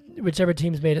 it's whichever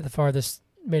team's made it the farthest,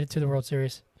 made it to the World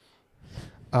Series.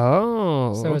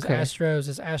 Oh, So okay. it's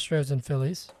Astros and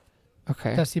Phillies.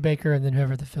 Okay. Dusty Baker and then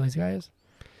whoever the Phillies guy is.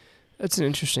 That's an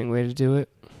interesting way to do it.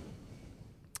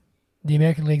 The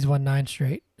American League's won 9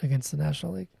 straight against the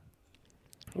National League.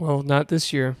 Well, not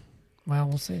this year, Well,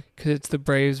 we'll see. because it's the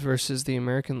Braves versus the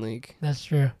American League. That's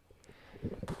true.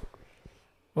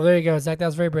 Well, there you go, Zach. That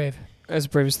was very brave. That's the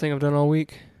bravest thing I've done all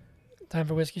week. Time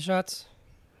for whiskey shots?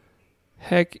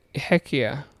 Heck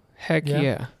yeah. Heck Yeah.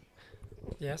 yeah.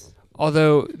 Yes.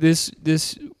 Although this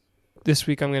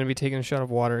week I'm going to be taking a shot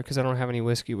of water because I don't have any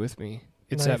whiskey with me.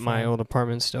 It's No, at my fine. old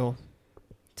apartment still.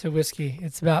 To whiskey.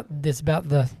 It's about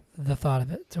the thought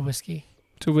of it. To whiskey.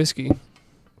 To whiskey.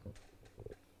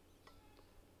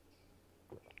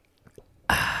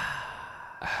 All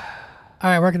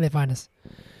right, where can they find us?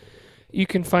 You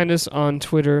can find us on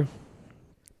Twitter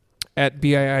at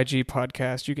BIIG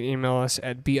Podcast. You can email us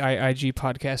at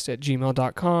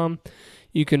biigpodcast@gmail.com.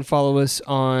 You can follow us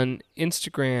on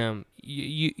Instagram,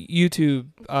 YouTube,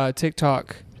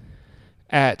 TikTok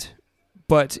at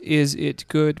But Is It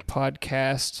Good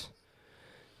Podcast.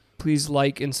 Please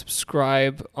like and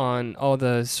subscribe on all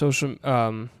the social...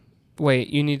 wait,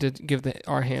 you need to give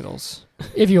our handles.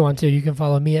 If you want to, you can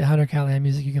follow me at Hunter Callahan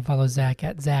Music. You can follow Zach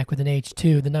at Zach with an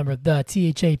H2, the number, the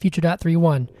THA,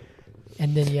 future.31.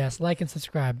 And then, yes, like and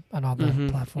subscribe on all the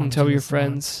platforms. And tell your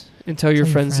friends. And tell your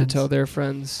friends to tell their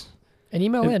friends. And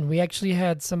email in. We actually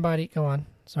had somebody... Go on.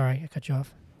 Sorry, I cut you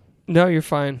off. No, you're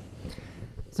fine.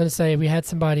 So to say, we had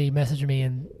somebody message me,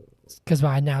 and because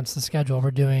I announced the schedule,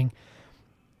 we're doing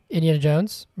Indiana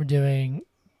Jones, we're doing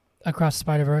Across the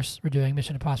Spider-Verse, we're doing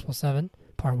Mission Impossible 7,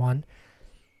 Part 1,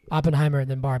 Oppenheimer, and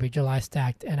then Barbie, July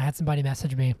stacked. And I had somebody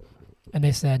message me, and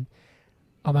they said,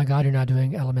 "Oh my God, you're not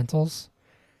doing Elementals."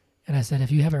 And I said,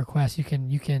 if you have a request, you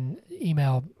can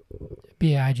email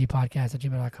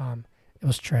biigpodcast@gmail.com. It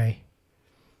was Trey.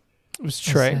 It was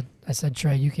Trey. I said,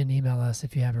 Trey, you can email us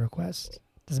if you have a request.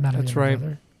 Doesn't matter. That's right.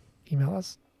 Email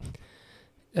us.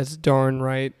 That's darn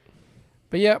right.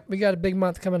 But yeah, we got a big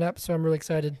month coming up, so I'm really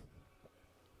excited.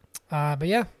 But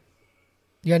yeah,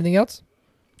 you got anything else?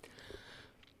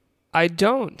 I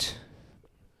don't.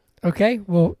 Okay,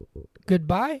 well,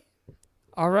 goodbye.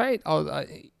 All right.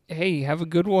 Hey, have a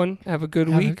good one. Have a good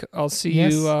week. I'll see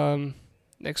you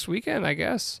next weekend, I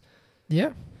guess.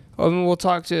 Yeah. And we'll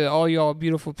talk to all y'all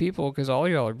beautiful people, because all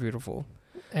y'all are beautiful.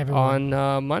 Everyone.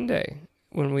 On Monday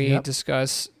when we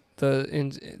discuss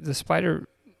the Spider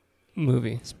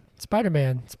movie.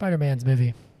 Spider-Man's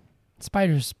movie.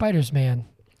 Spiders Man.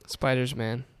 Spiders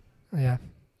Man. Yeah.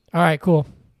 All right, cool.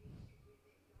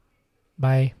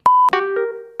 Bye.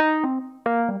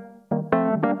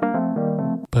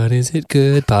 But Is It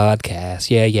Good Podcast?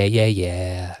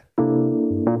 Yeah.